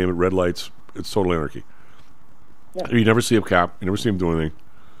signs, you name it, red lights. It's total anarchy. Yeah. You never see a cop. You never see him do anything.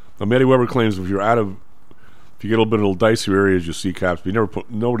 Now, Matty Weber claims if you get a little bit of dicier areas, you see cops. But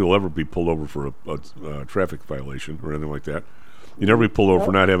nobody will ever be pulled over for a traffic violation or anything like that. You never be pulled over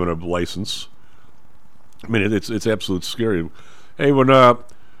for not having a license. I mean, it's absolutely scary. Hey, when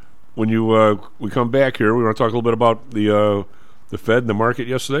we come back here, we're going to talk a little bit about the Fed and the market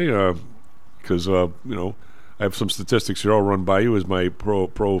yesterday. Because I have some statistics here I'll run by you as my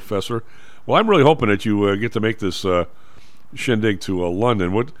professor. Well, I'm really hoping that you get to make this shindig to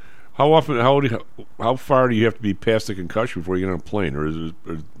London. How far do you have to be past the concussion before you get on a plane, or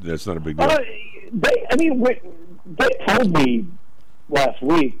that's not a big deal? They told me last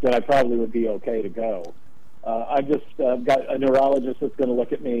week that I probably would be okay to go. I've just got a neurologist that's going to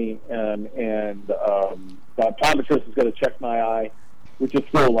look at me, and the optometrist is going to check my eye, which is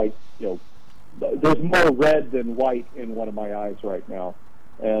still like, there's more red than white in one of my eyes right now,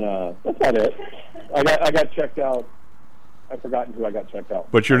 and that's about it. I got checked out. I've forgotten who I got checked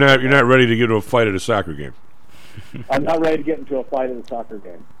out. But you're not ready to get into a fight at a soccer game. I'm not ready to get into a fight at a soccer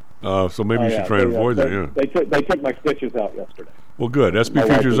game. So maybe you should try and avoid that. Yeah. They took my stitches out yesterday. Well, good. SP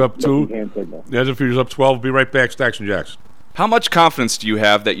Futures up 2. SP Futures up 12. Be right back. Stacks and Jacks. How much confidence do you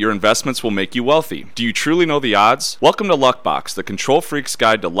have that your investments will make you wealthy? Do you truly know the odds? Welcome to Luckbox, the control freak's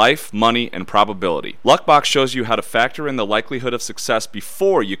guide to life, money, and probability. Luckbox shows you how to factor in the likelihood of success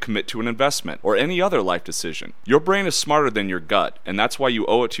before you commit to an investment or any other life decision. Your brain is smarter than your gut, and that's why you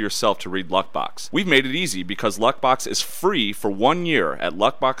owe it to yourself to read Luckbox. We've made it easy because Luckbox is free for 1 year at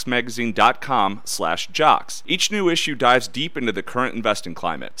luckboxmagazine.com/jocks. Each new issue dives deep into the current investing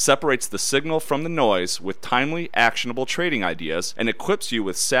climate, separates the signal from the noise with timely, actionable trading ideas, and equips you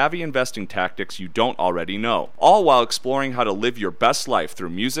with savvy investing tactics you don't already know, all while exploring how to live your best life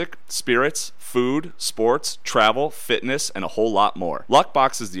through music, spirits, food, sports, travel, fitness, and a whole lot more.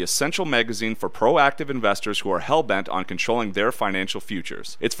 Luckbox is the essential magazine for proactive investors who are hell-bent on controlling their financial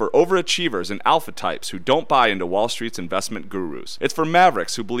futures. It's for overachievers and alpha types who don't buy into Wall Street's investment gurus. It's for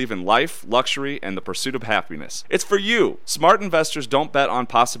mavericks who believe in life, luxury, and the pursuit of happiness. It's for you. Smart investors don't bet on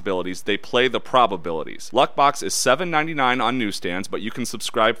possibilities, they play the probabilities. Luckbox is $7.99 on newsstands, but you can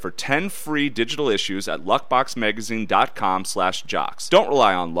subscribe for 10 free digital issues at luckboxmagazine.com/jocks. Don't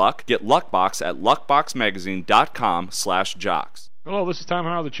rely on luck. Get Luckbox at luckboxmagazine.com/jocks. Hello, this is Tom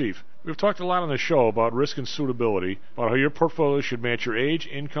Howell, the Chief. We've talked a lot on the show about risk and suitability, about how your portfolio should match your age,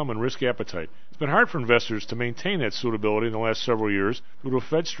 income, and risk appetite. It's been hard for investors to maintain that suitability in the last several years due to a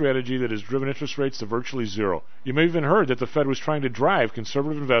Fed strategy that has driven interest rates to virtually zero. You may have even heard that the Fed was trying to drive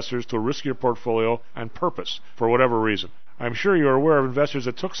conservative investors to a riskier portfolio on purpose, for whatever reason. I'm sure you are aware of investors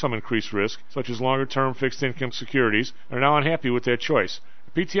that took some increased risk, such as longer-term fixed-income securities, and are now unhappy with that choice.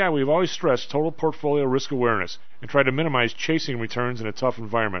 At PTI, we've always stressed total portfolio risk awareness and tried to minimize chasing returns in a tough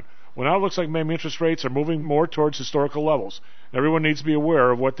environment. Well, now it looks like maybe interest rates are moving more towards historical levels. Everyone needs to be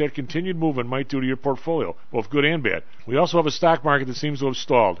aware of what that continued movement might do to your portfolio, both good and bad. We also have a stock market that seems to have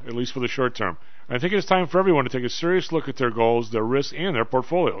stalled, at least for the short term. I think it's time for everyone to take a serious look at their goals, their risks, and their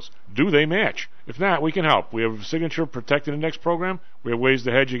portfolios. Do they match? If not, we can help. We have a Signature Protected Index program. We have ways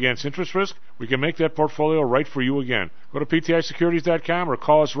to hedge against interest risk. We can make that portfolio right for you again. Go to PTIsecurities.com or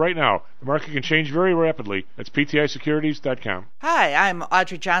call us right now. The market can change very rapidly. That's PTIsecurities.com. Hi, I'm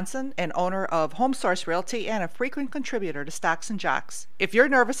Audrey Johnson, an owner of HomeSource Realty and a frequent contributor to Stocks and Jocks. If you're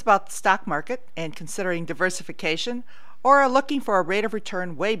nervous about the stock market and considering diversification, or are looking for a rate of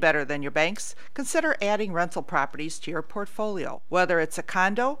return way better than your banks, consider adding rental properties to your portfolio. Whether it's a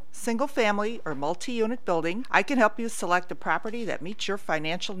condo, single family, or multi-unit building, I can help you select a property that meets your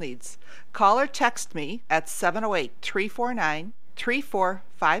financial needs. Call or text me at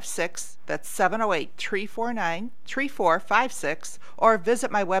 708-349-3456. That's 708-349-3456, or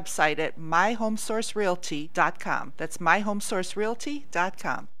visit my website at myhomesourcerealty.com. That's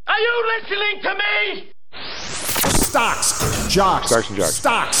myhomesourcerealty.com. Are you listening to me? Stocks, jocks, Stocks and Jocks.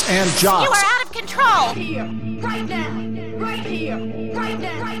 Stocks and Jocks. You are out of control. Here, right now, right here, right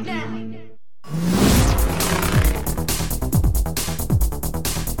now, right now.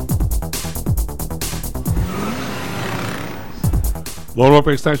 Loan up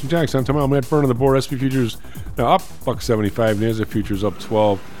Stocks and Jocks. I'm Tom Matt Byrne on the board. SP Futures now up $1.75. NASDAQ Futures up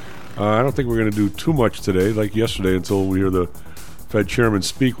 12. I don't think we're going to do too much today, like yesterday, until we hear the Fed chairman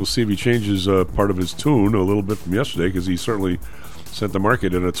speak. We'll see if he changes part of his tune a little bit from yesterday, because he certainly sent the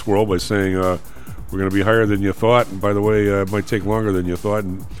market in a twirl by saying we're going to be higher than you thought, and by the way, it might take longer than you thought,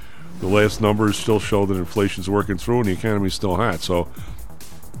 and the last numbers still show that inflation's working through and the economy's still hot. So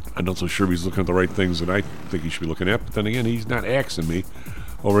I'm not so sure he's looking at the right things that I think he should be looking at, but then again, he's not axing me.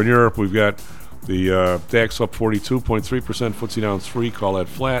 Over in Europe, we've got the DAX up 42.3%, FTSE down 3, call that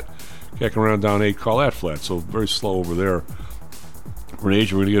flat. CAC around down 8, call that flat. So very slow over there. In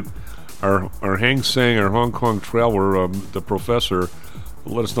Asia, we're going to get our Hang Seng, our Hong Kong traveler, the professor,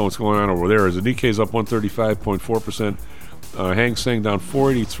 let us know what's going on over there. As the Nikkei's up 135.4%, Hang Seng down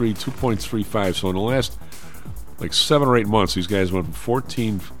 483, 2.35. So in the last 7 or 8 months, these guys went from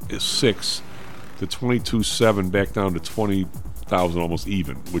 14.6 to 22.7, back down to 20,000, almost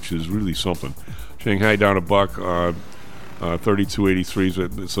even, which is really something. Shanghai down a buck,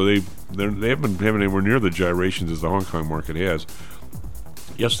 32.83. So they haven't been having anywhere near the gyrations as the Hong Kong market has.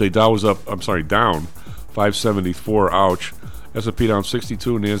 Yesterday, down 574, ouch. S&P down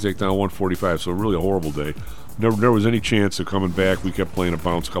 62, NASDAQ down 145, so really a horrible day. Never was any chance of coming back. We kept playing a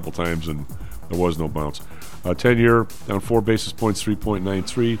bounce a couple times, and there was no bounce. 10-year down 4 basis points,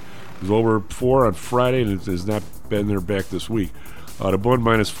 3.93. It was over 4 on Friday, and it has not been there back this week. The Bund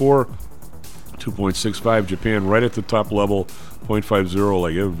 -4, 2.65. Japan right at the top level, 0.50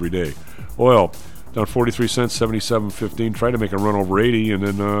 like every day. Oil down 43 cents, 77.15. Tried to make a run over 80 and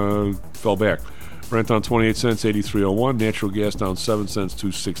then fell back. Brent down 28 cents, 83.01. Natural gas down 7 cents,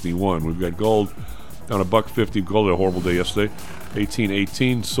 261. We've got gold down $1.50. Gold had a horrible day yesterday,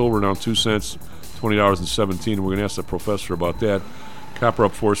 18.18. Silver down 2 cents, $20.17. We're going to ask the professor about that. Copper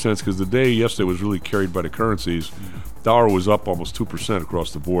up 4 cents because the day yesterday was really carried by the currencies. Dollar was up almost 2%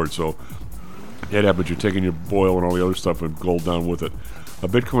 across the board. So that happens. You're taking your oil and all the other stuff and gold down with it.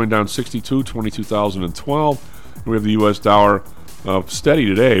 Bitcoin down 62, 22,012. We have the U.S. dollar steady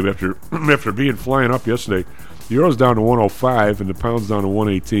today after being flying up yesterday. The euro's down to 105 and the pound's down to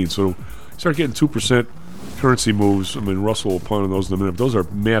 118. So start getting 2% currency moves. I mean, Russell will punt on those in a minute. Those are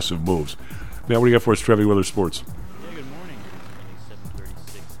massive moves. Matt, what do you got for us, Trevi Weather Sports? Yeah, good morning. It's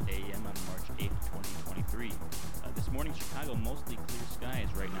 7:36 a.m. on March 8th, 2023. This morning, Chicago, mostly clear skies.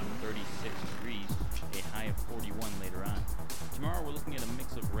 Right now, 36 degrees, a high of 41 later on. Tomorrow, we're looking at a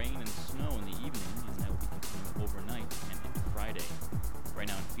mix of rain and snow in the evening, and that will be continuing overnight and into Friday. Right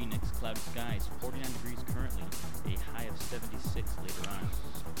now in Phoenix, cloudy skies, 49 degrees currently, a high of 76 later on.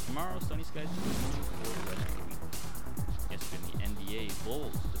 Tomorrow, sunny skies continue for the rest of the week. Yesterday in the NBA,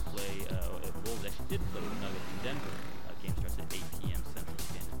 Bulls actually did play the Nuggets in Denver. Game starts at 8 p.m. Central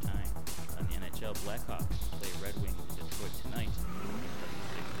Standard Time. On the NHL, Blackhawks play Red Wings in Detroit tonight. Game starts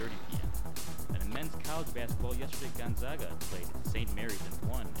at 6:30 p.m. And in men's college basketball, yesterday Gonzaga played St. Mary's and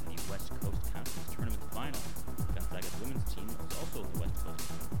won in the West Coast Conference Tournament Final. Gonzaga's women's team was also in the West Coast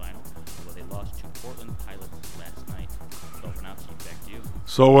Tournament Final, although they lost to Portland Pilots last night. So for now, Chief, back to you.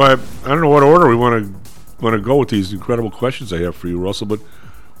 So I don't know what order we want to go with these incredible questions I have for you, Russell, but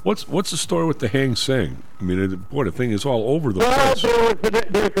what's the story with the Hang Seng? I mean, the thing is all over the place.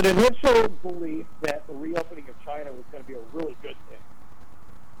 There's an initial belief that the reopening of China was going to be a really good thing.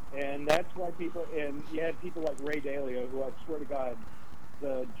 And that's why you had people like Ray Dalio, who I swear to God,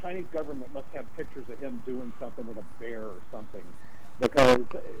 the Chinese government must have pictures of him doing something with a bear or something. Because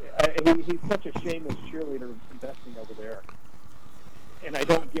he's such a shameless cheerleader investing over there. And I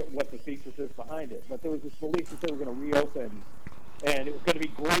don't get what the thesis is behind it. But there was this belief that they were going to reopen, and it was going to be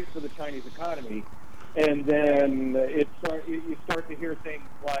great for the Chinese economy. And then you start to hear things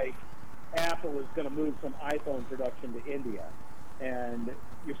like Apple is going to move some iPhone production to India. And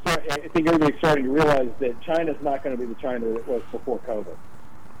I think everybody's starting to realize that China's not going to be the China that it was before COVID.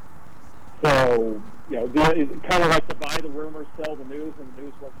 So, it's kind of like to buy the rumors, sell the news, and the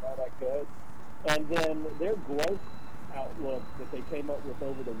news wasn't all that good. And then their growth outlook that they came up with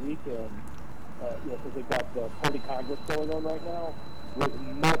over the weekend, because they've got the Party Congress going on right now, was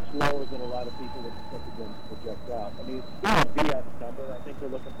much lower than a lot of people expected them to project out. I mean, it's still a BS number. I think they're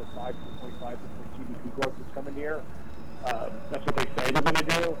looking for 5.5% GDP growth this coming year. That's what they say they're going to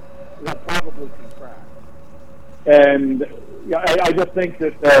do. They'll probably contract. And I just think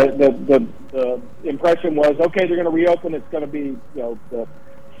that the impression was, okay, they're going to reopen. It's going to be the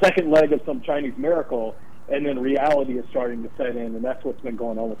second leg of some Chinese miracle, and then reality is starting to set in, and that's what's been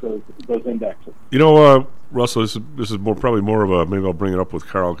going on with those indexes. Russell, this is probably more of a, maybe I'll bring it up with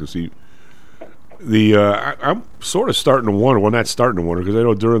Carl because I'm sort of starting to wonder. Well, not starting to wonder because I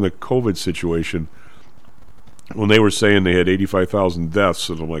know during the COVID situation, when they were saying they had 85,000 deaths,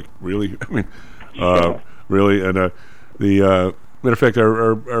 and I'm like, really? I mean, really? And the matter of fact, our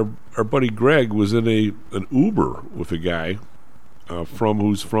buddy Greg was in an Uber with a guy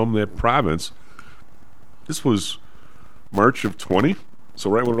who's from that province. This was March of 20, so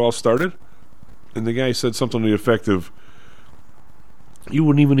right when it all started. And the guy said something to the effect of, you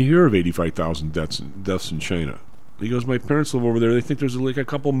wouldn't even hear of 85,000 deaths in China. He goes, my parents live over there. They think there's like a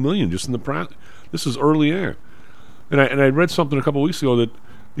couple million just in the province. This is early on. And I read something a couple weeks ago that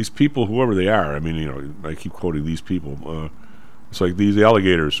these people, whoever they are, I mean, I keep quoting these people. It's like these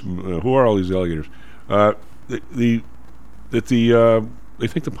alligators. Who are all these alligators? They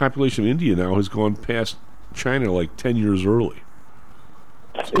think the population of India now has gone past China like 10 years early.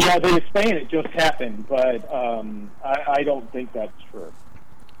 Yeah, they're saying it just happened, but I don't think that's true.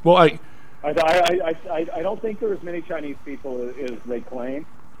 Well, I don't think there are as many Chinese people as they claim.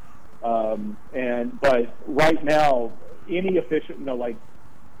 But right now, any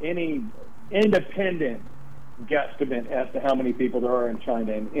any independent guesstimate as to how many people there are in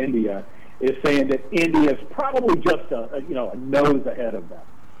China and India is saying that India is probably just a nose ahead of them.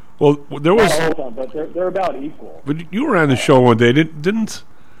 Well, there was, but they're about equal. But you were on the show one day, didn't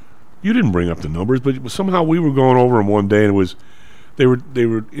You didn't bring up the numbers, but somehow we were going over them one day, and it was they were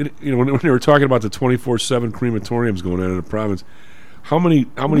when they were talking about the 24/7 crematoriums going on in the province. How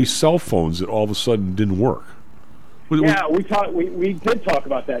many cell phones that all of a sudden didn't work? Yeah, we did talk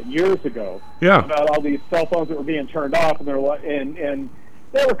about that years ago. Yeah, about all these cell phones that were being turned off, and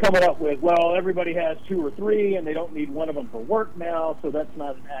they were coming up with, well, everybody has 2 or 3, and they don't need one of them for work now, so that's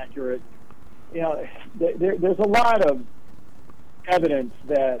not an accurate. There's a lot of evidence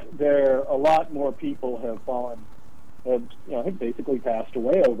that a lot more people have I think basically passed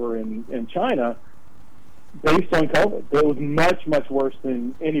away over in China based on COVID. It was much, much worse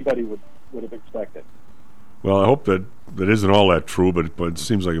than anybody would have expected. Well, I hope that isn't all that true, but it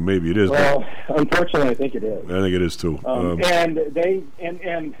seems like maybe it is. Well, unfortunately, I think it is. I think it is too. I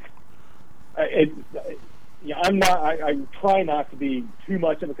try not to be too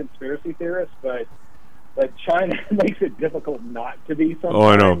much of a conspiracy theorist, but China makes it difficult not to be. Sometimes. Oh,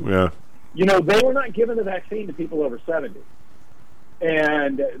 I know. Yeah. They were not giving the vaccine to people over 70,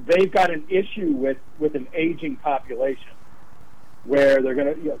 and they've got an issue with an aging population where they're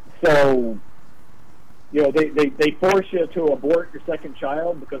going to they force you to abort your second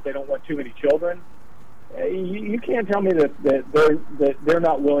child because they don't want too many children. You can't tell me that they're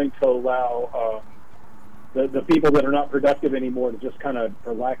not willing to allow the people that are not productive anymore to just kind of,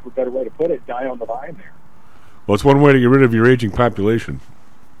 for lack of a better way to put it, die on the vine there. Well, it's one way to get rid of your aging population.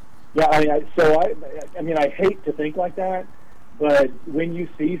 Yeah, I hate to think like that, but when you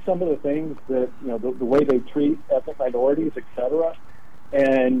see some of the things that the way they treat ethnic minorities, etc.,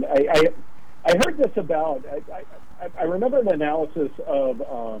 and I heard this about. I remember an analysis of.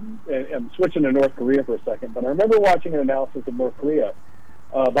 I'm switching to North Korea for a second, but I remember watching an analysis of North Korea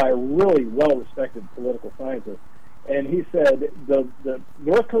by a really well-respected political scientist, and he said the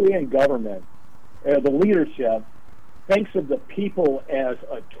North Korean government, the leadership, thinks of the people as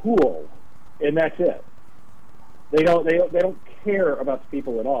a tool, and that's it. They don't care about the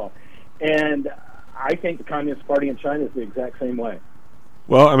people at all, and I think the Communist Party in China is the exact same way.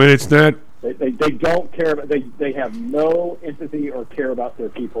 Well, I mean, it's not. They don't care about. They have no empathy or care about their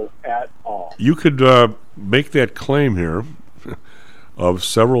people at all. You could make that claim here of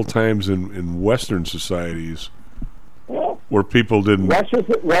several times in Western societies where people didn't. Russia's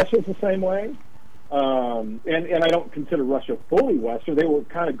the same way, and I don't consider Russia fully Western. They were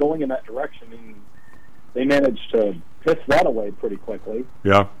kind of going in that direction, and they managed to piss that away pretty quickly.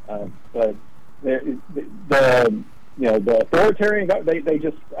 Yeah, but the authoritarian, they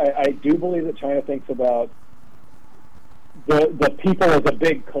just, I do believe that China thinks about the people as a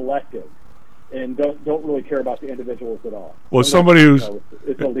big collective and don't really care about the individuals at all. Well, somebody who's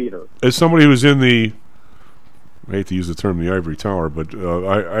it's a leader. As somebody who's in the, I hate to use the term the ivory tower, but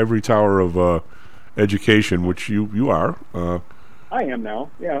ivory tower of education, which you are. I am now.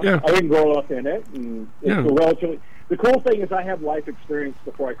 Yeah. I didn't grow up in it, and it's a relatively. The cool thing is I have life experience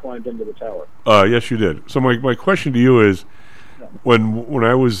before I climbed into the tower. Yes, you did. So my question to you is, when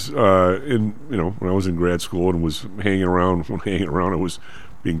I was when I was in grad school and was hanging around, I was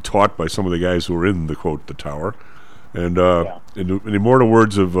being taught by some of the guys who were in the tower, and in the immortal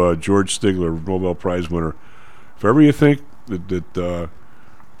words of George Stigler, Nobel Prize winner, if ever you think that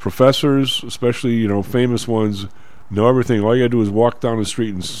professors, especially famous ones, know everything, all you gotta do is walk down the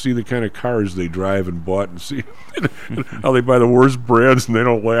street and see the kind of cars they drive and bought, and see how they buy the worst brands and they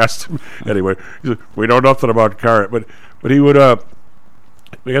don't last. Anyway, we know nothing about car, but he would. I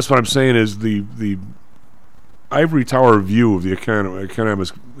guess what I'm saying is the ivory tower view of the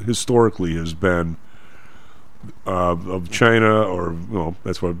economics historically has been of China, or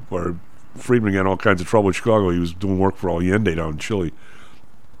that's where Friedman got in all kinds of trouble in Chicago. He was doing work for Allende down in Chile.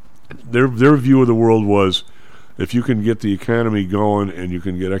 Their view of the world was, if you can get the economy going and you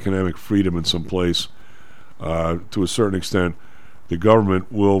can get economic freedom in some place, to a certain extent, the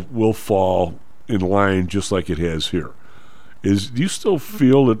government will fall in line just like it has here. Do you still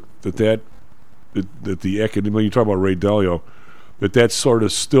feel that the economy, when you talk about Ray Dalio, that's sort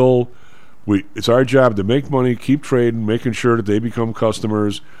of still, it's our job to make money, keep trading, making sure that they become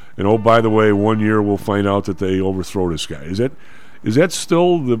customers, and oh, by the way, 1 year we'll find out that they overthrow this guy. Is that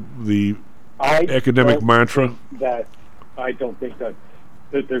still the academic mantra? I don't think that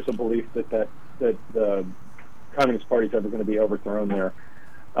there's a belief that the Communist Party is ever going to be overthrown there.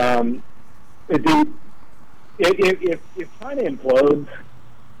 If China implodes,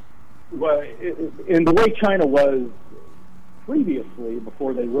 in the way China was previously,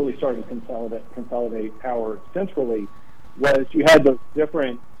 before they really started to consolidate power centrally, was you had those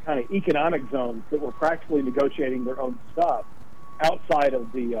different kind of economic zones that were practically negotiating their own stuff outside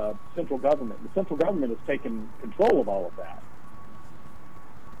of the central government. The central government has taken control of all of that.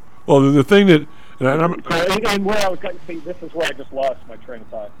 Well, the thing that, and where I was going to see, this is where I just lost my train of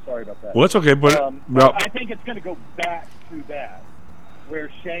thought. Sorry about that. Well, that's okay, but no. I think it's going to go back to that,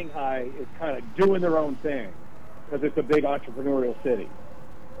 where Shanghai is kind of doing their own thing because it's a big entrepreneurial city,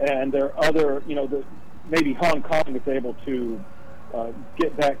 and there are other, maybe Hong Kong is able to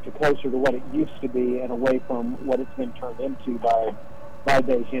get back to closer to what it used to be and away from what it's been turned into by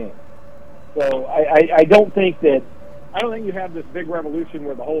Beijing. So I don't think you have this big revolution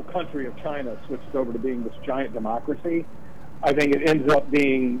where the whole country of China switches over to being this giant democracy. I think it ends up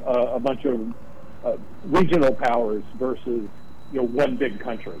being a bunch of regional powers versus one big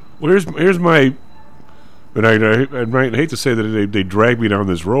country. Well, here's my, and I might hate to say that they drag me down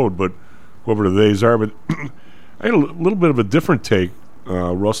this road, but whoever the theys are, but I had a little bit of a different take,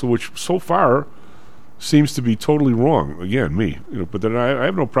 Russell, which so far seems to be totally wrong. Again, me, but then I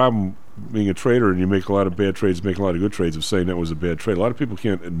have no problem being a trader, and you make a lot of bad trades, make a lot of good trades, of saying that was a bad trade. A lot of people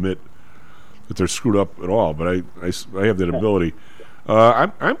can't admit that they're screwed up at all, but I have that ability.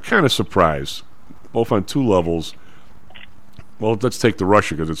 I'm kind of surprised, both on two levels. Well, let's take the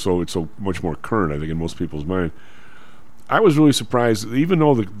Russia because it's so much more current, I think, in most people's mind. I was really surprised, that even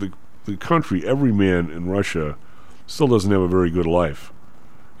though the country, every man in Russia, still doesn't have a very good life,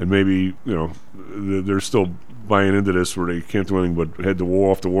 and maybe they're still buying into this where they can't do anything but head to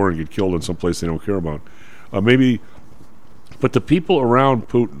war off the war and get killed in some place they don't care about. But the people around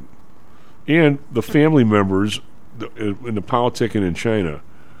Putin and the family members in the politicking in China,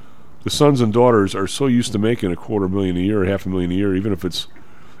 the sons and daughters are so used to making $250,000 a year, $500,000 a year, even if it's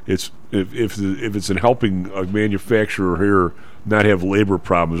in helping a manufacturer here not have labor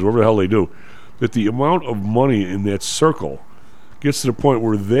problems, whatever the hell they do, that the amount of money in that circle gets to the point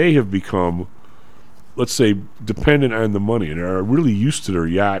where they have become, let's say, dependent on the money and are really used to their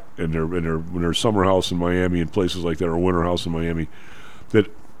yacht and their summer house in Miami and places like that, or winter house in Miami.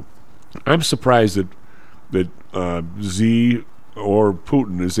 That I'm surprised that Xi or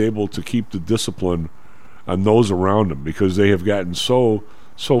Putin is able to keep the discipline on those around him, because they have gotten so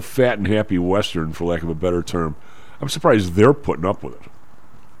fat and happy Western, for lack of a better term. I'm surprised they're putting up with it.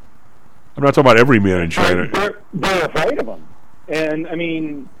 I'm not talking about every man in China. They're afraid of him. And, I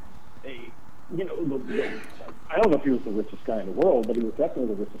mean, I don't know if he was the richest guy in the world, but he was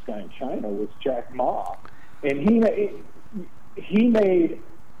definitely the richest guy in China, was Jack Ma. And he made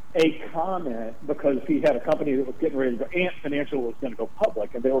a comment because he had a company that was getting ready to go, Ant Financial was going to go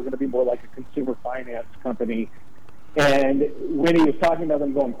public, and they were going to be more like a consumer finance company. And when he was talking about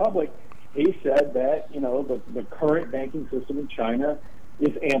them going public, he said that, the current banking system in China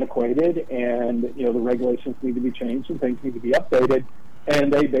is antiquated, and, the regulations need to be changed and things need to be updated.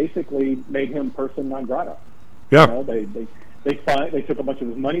 And they basically made him person non grata. Yeah. They took a bunch of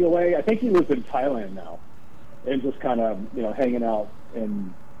his money away. I think he lives in Thailand now, and just kind of hanging out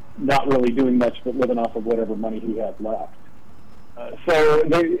and not really doing much but living off of whatever money he had left. So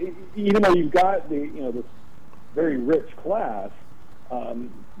even though you've got this very rich class,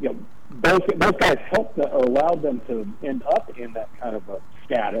 those guys helped or allowed them to end up in that kind of a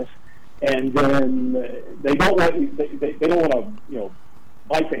status, and then they don't want to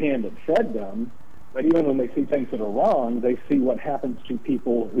bite the hand that fed them. But even when they see things that are wrong, they see what happens to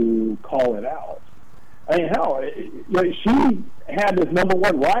people who call it out. I mean, hell, she had this number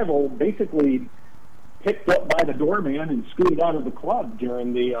one rival basically picked up by the doorman and scooted out of the club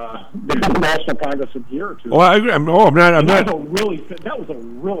during the National Congress a year or two. Well, I agree. I'm not. That was a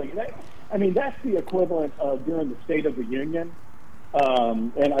really. I mean, that's the equivalent of during the State of the Union,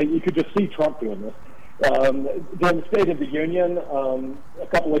 you could just see Trump doing this. During the State of the Union, a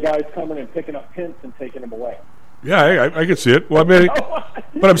couple of guys coming and picking up Pence and taking him away. Yeah, I can see it. Well, I mean,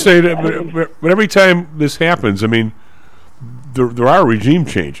 but I'm saying, but every time this happens, I mean, there are regime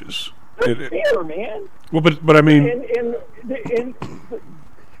changes. It's fear, man. Well, but I mean, and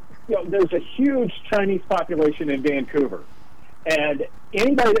there's a huge Chinese population in Vancouver, and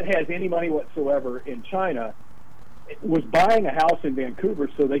anybody that has any money whatsoever in China was buying a house in Vancouver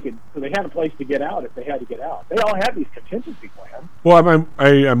so they had a place to get out if they had to get out. They all have these contingency plans. Well, I'm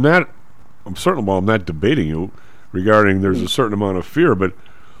not debating you regarding there's a certain amount of fear, but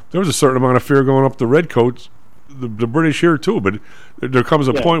there was a certain amount of fear going up the redcoats, the British here too. But there comes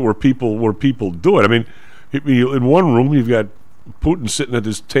a point where people do it. I mean, in one room you've got Putin sitting at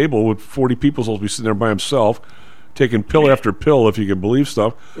this table with 40 people supposed to be sitting there by himself, taking pill after pill, if you can believe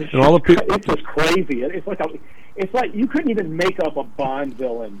stuff, and all the people. It's just crazy. It's like you couldn't even make up a Bond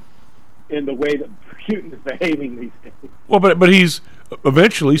villain in the way that Putin is behaving these days. Well, but he's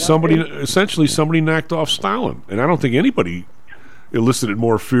eventually somebody knocked off Stalin, and I don't think anybody elicited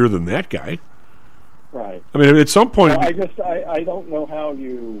more fear than that guy. Right. I mean, at some point, well, I don't know how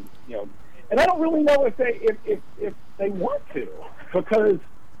you know, and I don't really know if they want to, because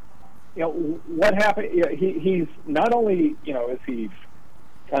what happened. He's not only is he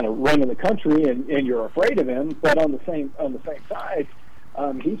kind of running the country and you're afraid of him, but on the same side,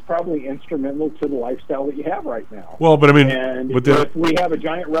 he's probably instrumental to the lifestyle that you have right now. Well, but I mean, and if we have a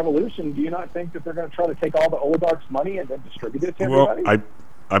giant revolution, do you not think that they're going to try to take all the oligarchs' money and then distribute it to everybody? Well,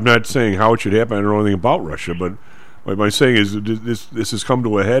 I'm not saying how it should happen. I don't know anything about Russia, but what I'm saying is this has come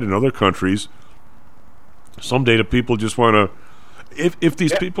to a head in other countries. Someday the people just want to. If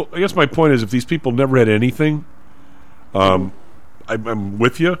these people, I guess my point is, if these people never had anything, I'm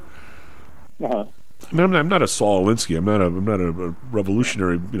with you. Uh-huh. I mean, I'm not a Saul Alinsky. I'm not a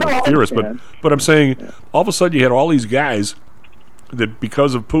revolutionary theorist. But I'm saying, all of a sudden you had all these guys that,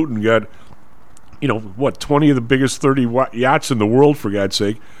 because of Putin, got 20 of the biggest 30 yachts in the world, for God's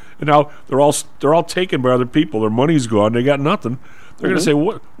sake, and now they're all taken by other people. Their money's gone. They got nothing. They're going to say,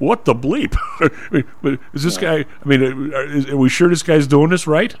 what the bleep? Is this guy? I mean, are we sure this guy's doing this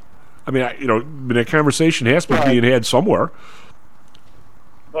right? I mean, that conversation has to be being had somewhere.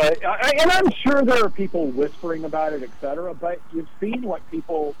 But and I'm sure there are people whispering about it, etc. But you've seen what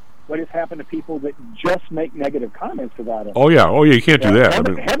has happened to people that just make negative comments about it. Oh yeah, you can't do that.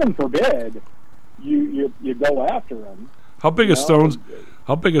 Heaven forbid you go after them. How big of stones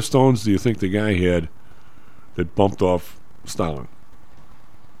do you think the guy had that bumped off Stalin?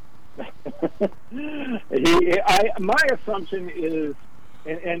 My assumption is,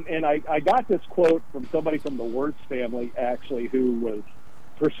 and I got this quote from somebody from the Wirtz family, actually, who was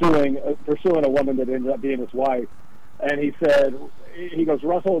pursuing a woman that ended up being his wife, and he goes,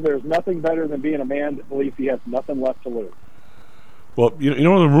 Russell, there's nothing better than being a man that believes he has nothing left to lose. Well, the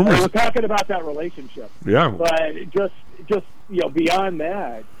rumors. We're talking about that relationship. Yeah. But just beyond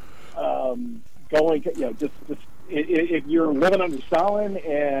that, if you're living under Stalin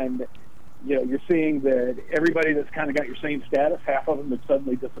and you're seeing that everybody that's kind of got your same status, half of them have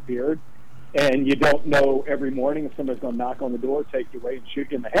suddenly disappeared, and you don't know every morning if somebody's going to knock on the door, take you away, and shoot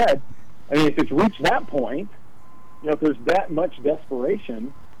you in the head. I mean, if it's reached that point, if there's that much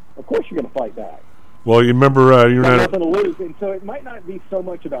desperation, of course you're going to fight back. Well, you remember you're not nothing to lose, and so it might not be so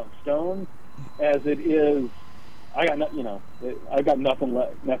much about Stone as it is. I've got nothing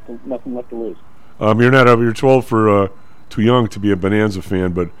left to lose. You're too old too young to be a Bonanza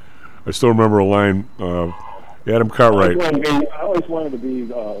fan, but I still remember a line. Adam Cartwright. I always wanted to be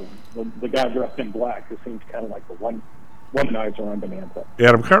the guy dressed in black who seems kind of like the one womanizer on Bonanza.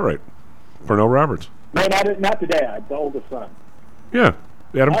 Adam Cartwright, Pernell Roberts. No, not the dad, the oldest son. Yeah,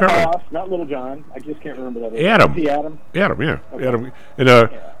 Adam Cartwright. Boss, not Little John. I just can't remember that. Adam. Adam, yeah. Okay. Adam. And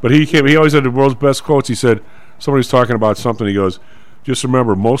but he always had the world's best quotes. He said, somebody's talking about something. He goes, just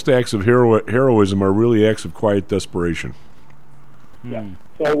remember, most acts of heroism are really acts of quiet desperation. Yeah.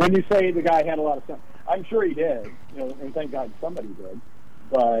 So when you say the guy had a lot of stuff, I'm sure he did, and thank God somebody did.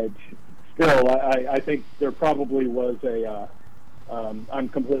 But still, I think there probably was I'm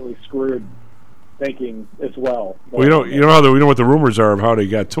completely screwed thinking as well. Well, you know what the rumors are of how they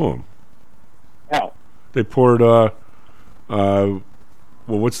got to him. How? They poured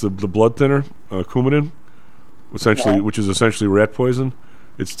what's the blood thinner? Coumadin, which is essentially rat poison.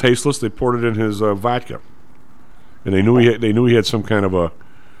 It's tasteless. They poured it in his vodka, and they knew he had some kind of a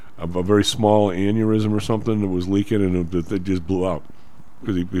very small aneurysm or something that was leaking, and it just blew out.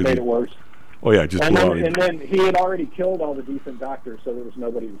 Because he made it worse. Oh yeah, it just blew out. And then he had already killed all the decent doctors, so there was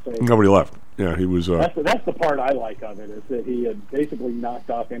nobody to save him. Nobody left. Yeah, he was. That's the part I like of it, is that he had basically knocked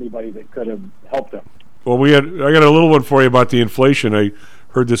off anybody that could have helped him. Well, I got a little one for you about the inflation. I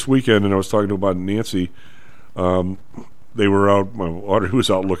heard this weekend, and I was talking about Nancy. They were out. My daughter was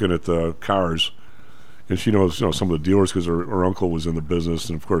out looking at the cars, and she knows some of the dealers because her uncle was in the business,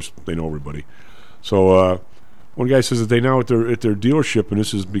 and of course they know everybody. So one guy says that they now at their dealership, and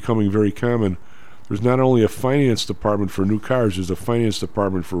this is becoming very common. There's not only a finance department for new cars, there's a finance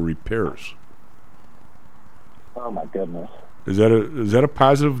department for repairs. Oh my goodness! Is that a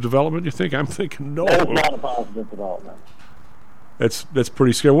positive development? You think? I'm thinking no. That is not a positive development. That's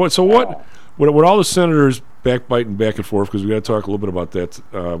pretty scary. What all the senators backbiting back and forth, because we got to talk a little bit about that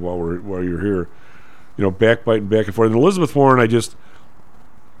while you're here. Backbiting back and forth. And Elizabeth Warren,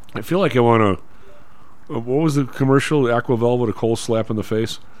 I feel like I want to. What was the commercial? Aqua Velva, a cold slap in the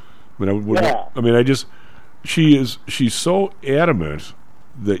face. She's so adamant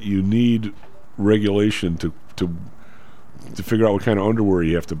that you need regulation to figure out what kind of underwear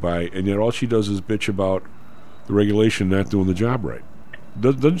you have to buy, and yet all she does is bitch about the regulation not doing the job right.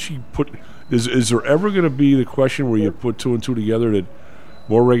 Doesn't she put? Is there ever going to be the question where you put two and two together that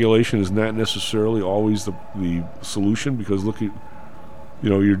more regulation is not necessarily always the solution, because look at,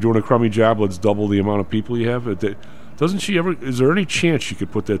 you're doing a crummy job, let's double the amount of people you have. Doesn't she ever, is there any chance she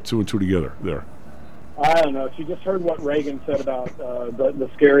could put that 2 and 2 together there? I don't know. She just heard what Reagan said about the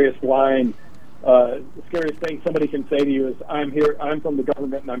scariest line. The scariest thing somebody can say to you is, I'm from the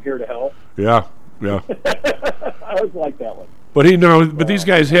government and I'm here to help. Yeah. I always like that one. But these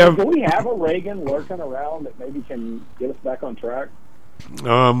guys have... Do we have a Reagan lurking around that maybe can get us back on track?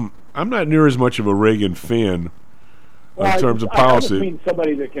 I'm not near as much of a Reagan fan in terms of policy. I just mean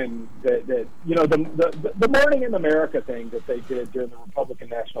somebody that can the Morning in America thing that they did during the Republican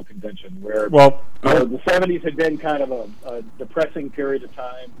National Convention, where the 70s had been kind of a depressing period of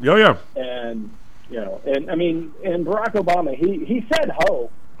time. Yeah. And and Barack Obama, he said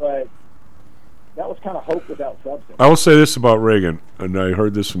hope, but that was kind of hope without substance. I will say this about Reagan, and I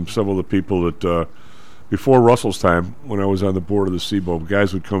heard this from several of the people that before Russell's time, when I was on the board of the SIBO,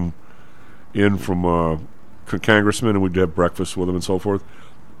 guys would come in from congressmen, and we'd have breakfast with them and so forth.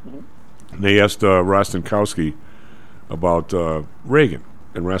 Mm-hmm. And they asked Rostenkowski about Reagan,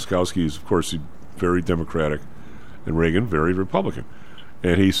 and Rostenkowski is, of course, very Democratic, and Reagan very Republican.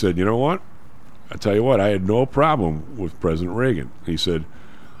 And he said, you know what? I tell you what, I had no problem with President Reagan. He said,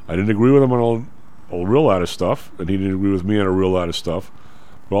 I didn't agree with him on a real lot of stuff, and he didn't agree with me on a real lot of stuff.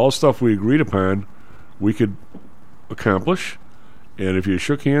 But all the stuff we agreed upon, we could accomplish. And if you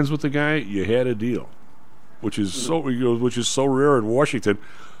shook hands with the guy, you had a deal, which is so rare in Washington.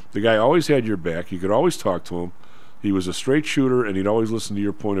 The guy always had your back. You could always talk to him. He was a straight shooter, and he'd always listen to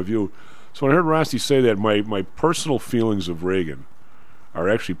your point of view. So when I heard Rusty say that, my personal feelings of Reagan are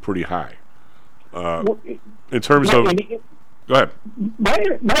actually pretty high. In terms of... Go ahead. My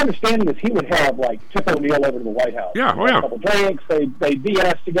understanding is he would have Tip O'Neill over to the White House. Yeah, A couple drinks. They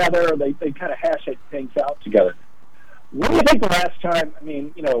BS together. They kind of hash things out together. When do you think the last time? I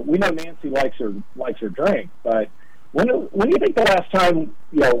mean, we know Nancy likes her drink, but when do you think the last time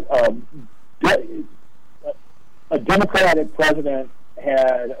a Democratic president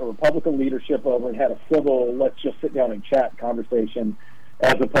had a Republican leadership over and had a civil, let's just sit down and chat conversation,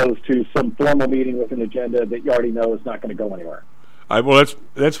 as opposed to some formal meeting with an agenda that you already know is not going to go anywhere? Well,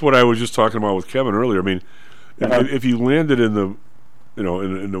 that's what I was just talking about with Kevin earlier. I mean, if you landed in the,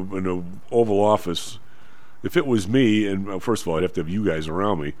 in the Oval Office, if it was me, and first of all, I'd have to have you guys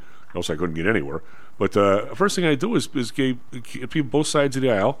around me, else I couldn't get anywhere. But first thing I'd do is get people both sides of the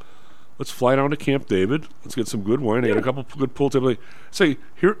aisle. Let's fly down to Camp David. Let's get some good wine. I got a couple good pool tables. Say,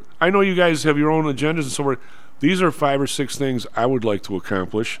 here, I know you guys have your own agendas and so forth. These are 5 or 6 things I would like to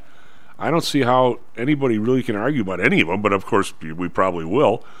accomplish. I don't see how anybody really can argue about any of them, but of course we probably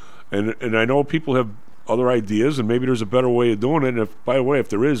will. And I know people have other ideas, and maybe there's a better way of doing it. And by the way, if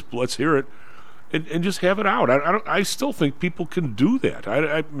there is, let's hear it, and just have it out. I still think people can do that.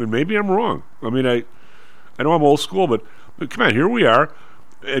 I mean, maybe I'm wrong. I mean, I know I'm old school, but come on, here we are.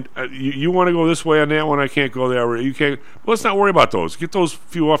 And, you want to go this way on that one, I can't go there. You can't. Well, let's not worry about those. Get those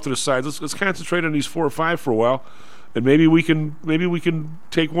few off to the side. Let's concentrate on these 4 or 5 for a while, and maybe we can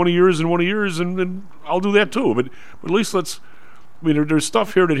take one of yours and one of yours, and I'll do that too. But at least let's. I mean, there's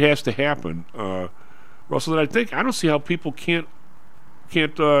stuff here that has to happen, Russell. That I don't see how people can't.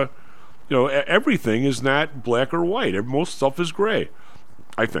 Everything is not black or white. Most stuff is gray,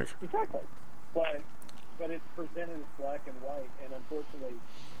 I think. Exactly, but it's presented as black and white, and unfortunately,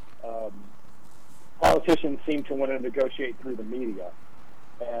 politicians seem to want to negotiate through the media,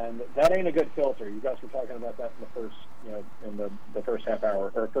 and that ain't a good filter. You guys were talking about that in the first, in the first half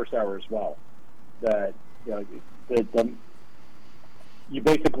hour or first hour as well. That you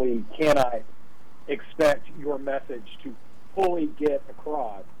basically cannot expect your message to fully get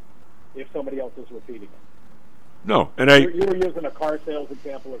across if somebody else is repeating it. No, and you were using a car sales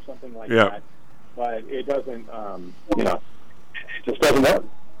example or something like that, but it doesn't. It just doesn't work.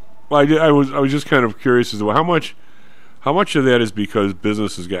 Well, I was just kind of curious as to how much of that is because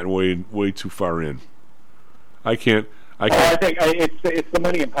business has gotten way too far in. I think it's the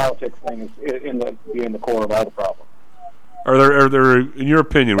money and politics thing is in the core of all the problem. Are there in your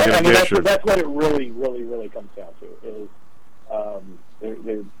opinion? That's what it really, really, really comes down to. Is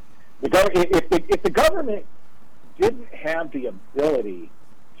if the government didn't have the ability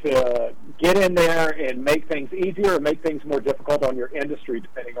to get in there and make things easier or make things more difficult on your industry,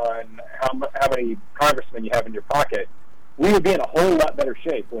 depending on how many congressmen you have in your pocket, we would be in a whole lot better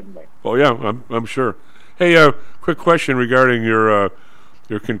shape, wouldn't we? Well, yeah, I'm sure. Hey, quick question regarding your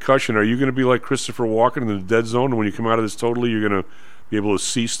concussion. Are you going to be like Christopher Walken in the dead zone, and when you come out of this totally, you're going to be able to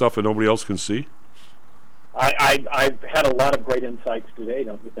see stuff that nobody else can see? I've had a lot of great insights today,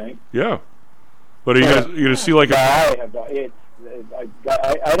 don't you think? Yeah. But are you going to see like I have.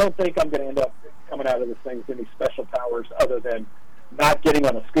 I don't think I'm going to end up coming out of this thing with any special powers other than not getting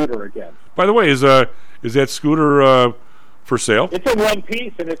on a scooter again. By the way, is that scooter for sale? It's in one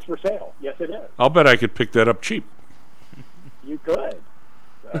piece and it's for sale. Yes, it is. I'll bet I could pick that up cheap. You could.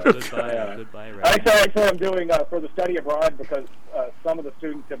 Goodbye, Actually, I'm doing for the study abroad because some of the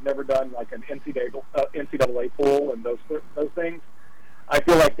students have never done like an NCAA pool and those things. I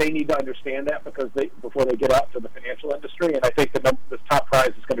feel like they need to understand that before they get out to the financial industry, and I think the top prize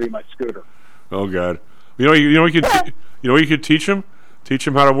is going to be my scooter. Oh God! You could teach them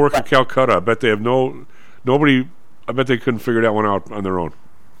how to work in Calcutta. I bet they have nobody. I bet they couldn't figure that one out on their own.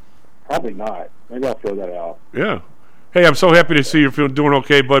 Probably not. Maybe I'll throw that out. Yeah. Hey, I'm so happy to see you're doing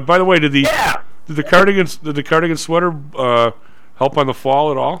okay. But by the way, did the cardigan sweater help on the fall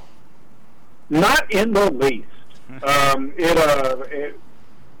at all? Not in the least.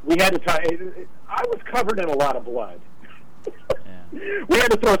 We had to tie. I was covered in a lot of blood. We had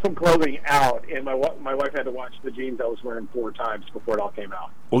to throw some clothing out, and my wife had to wash the jeans I was wearing 4 times before it all came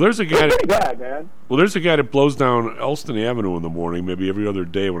out. Well, there's a guy. Pretty bad, man. Well, there's a guy that blows down Elston Avenue in the morning, maybe every other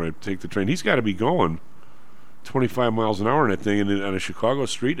day when I take the train. He's got to be going 25 miles an hour in that thing, and on a Chicago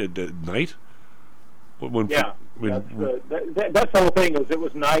street at night. That's the whole thing. It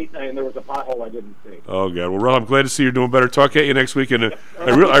was night, and there was a pothole I didn't see. Oh God! Well, Rel, I'm glad to see you're doing better. Talk at you next week, and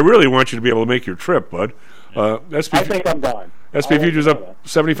I really want you to be able to make your trip, bud. I think I'm done. SP Futures up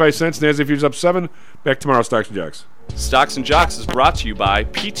 75 cents. NASDAQ Futures up 7. Back tomorrow. Stocks and Jocks. Stocks and Jocks is brought to you by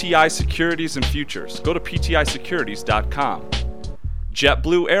PTI Securities and Futures. Go to PTIsecurities.com.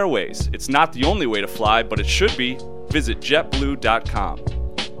 JetBlue Airways. It's not the only way to fly, but it should be. Visit JetBlue.com.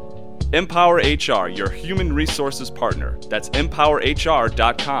 Empower HR, your human resources partner. That's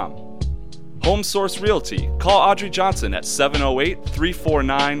EmpowerHR.com. Home Source Realty. Call Audrey Johnson at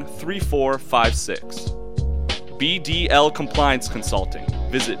 708-349-3456. BDL Compliance Consulting.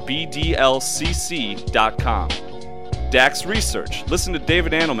 Visit BDLCC.com. DAX Research. Listen to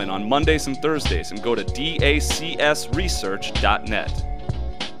David Andelman on Mondays and Thursdays and go to DACSresearch.net.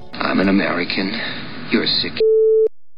 I'm an American. You're sick.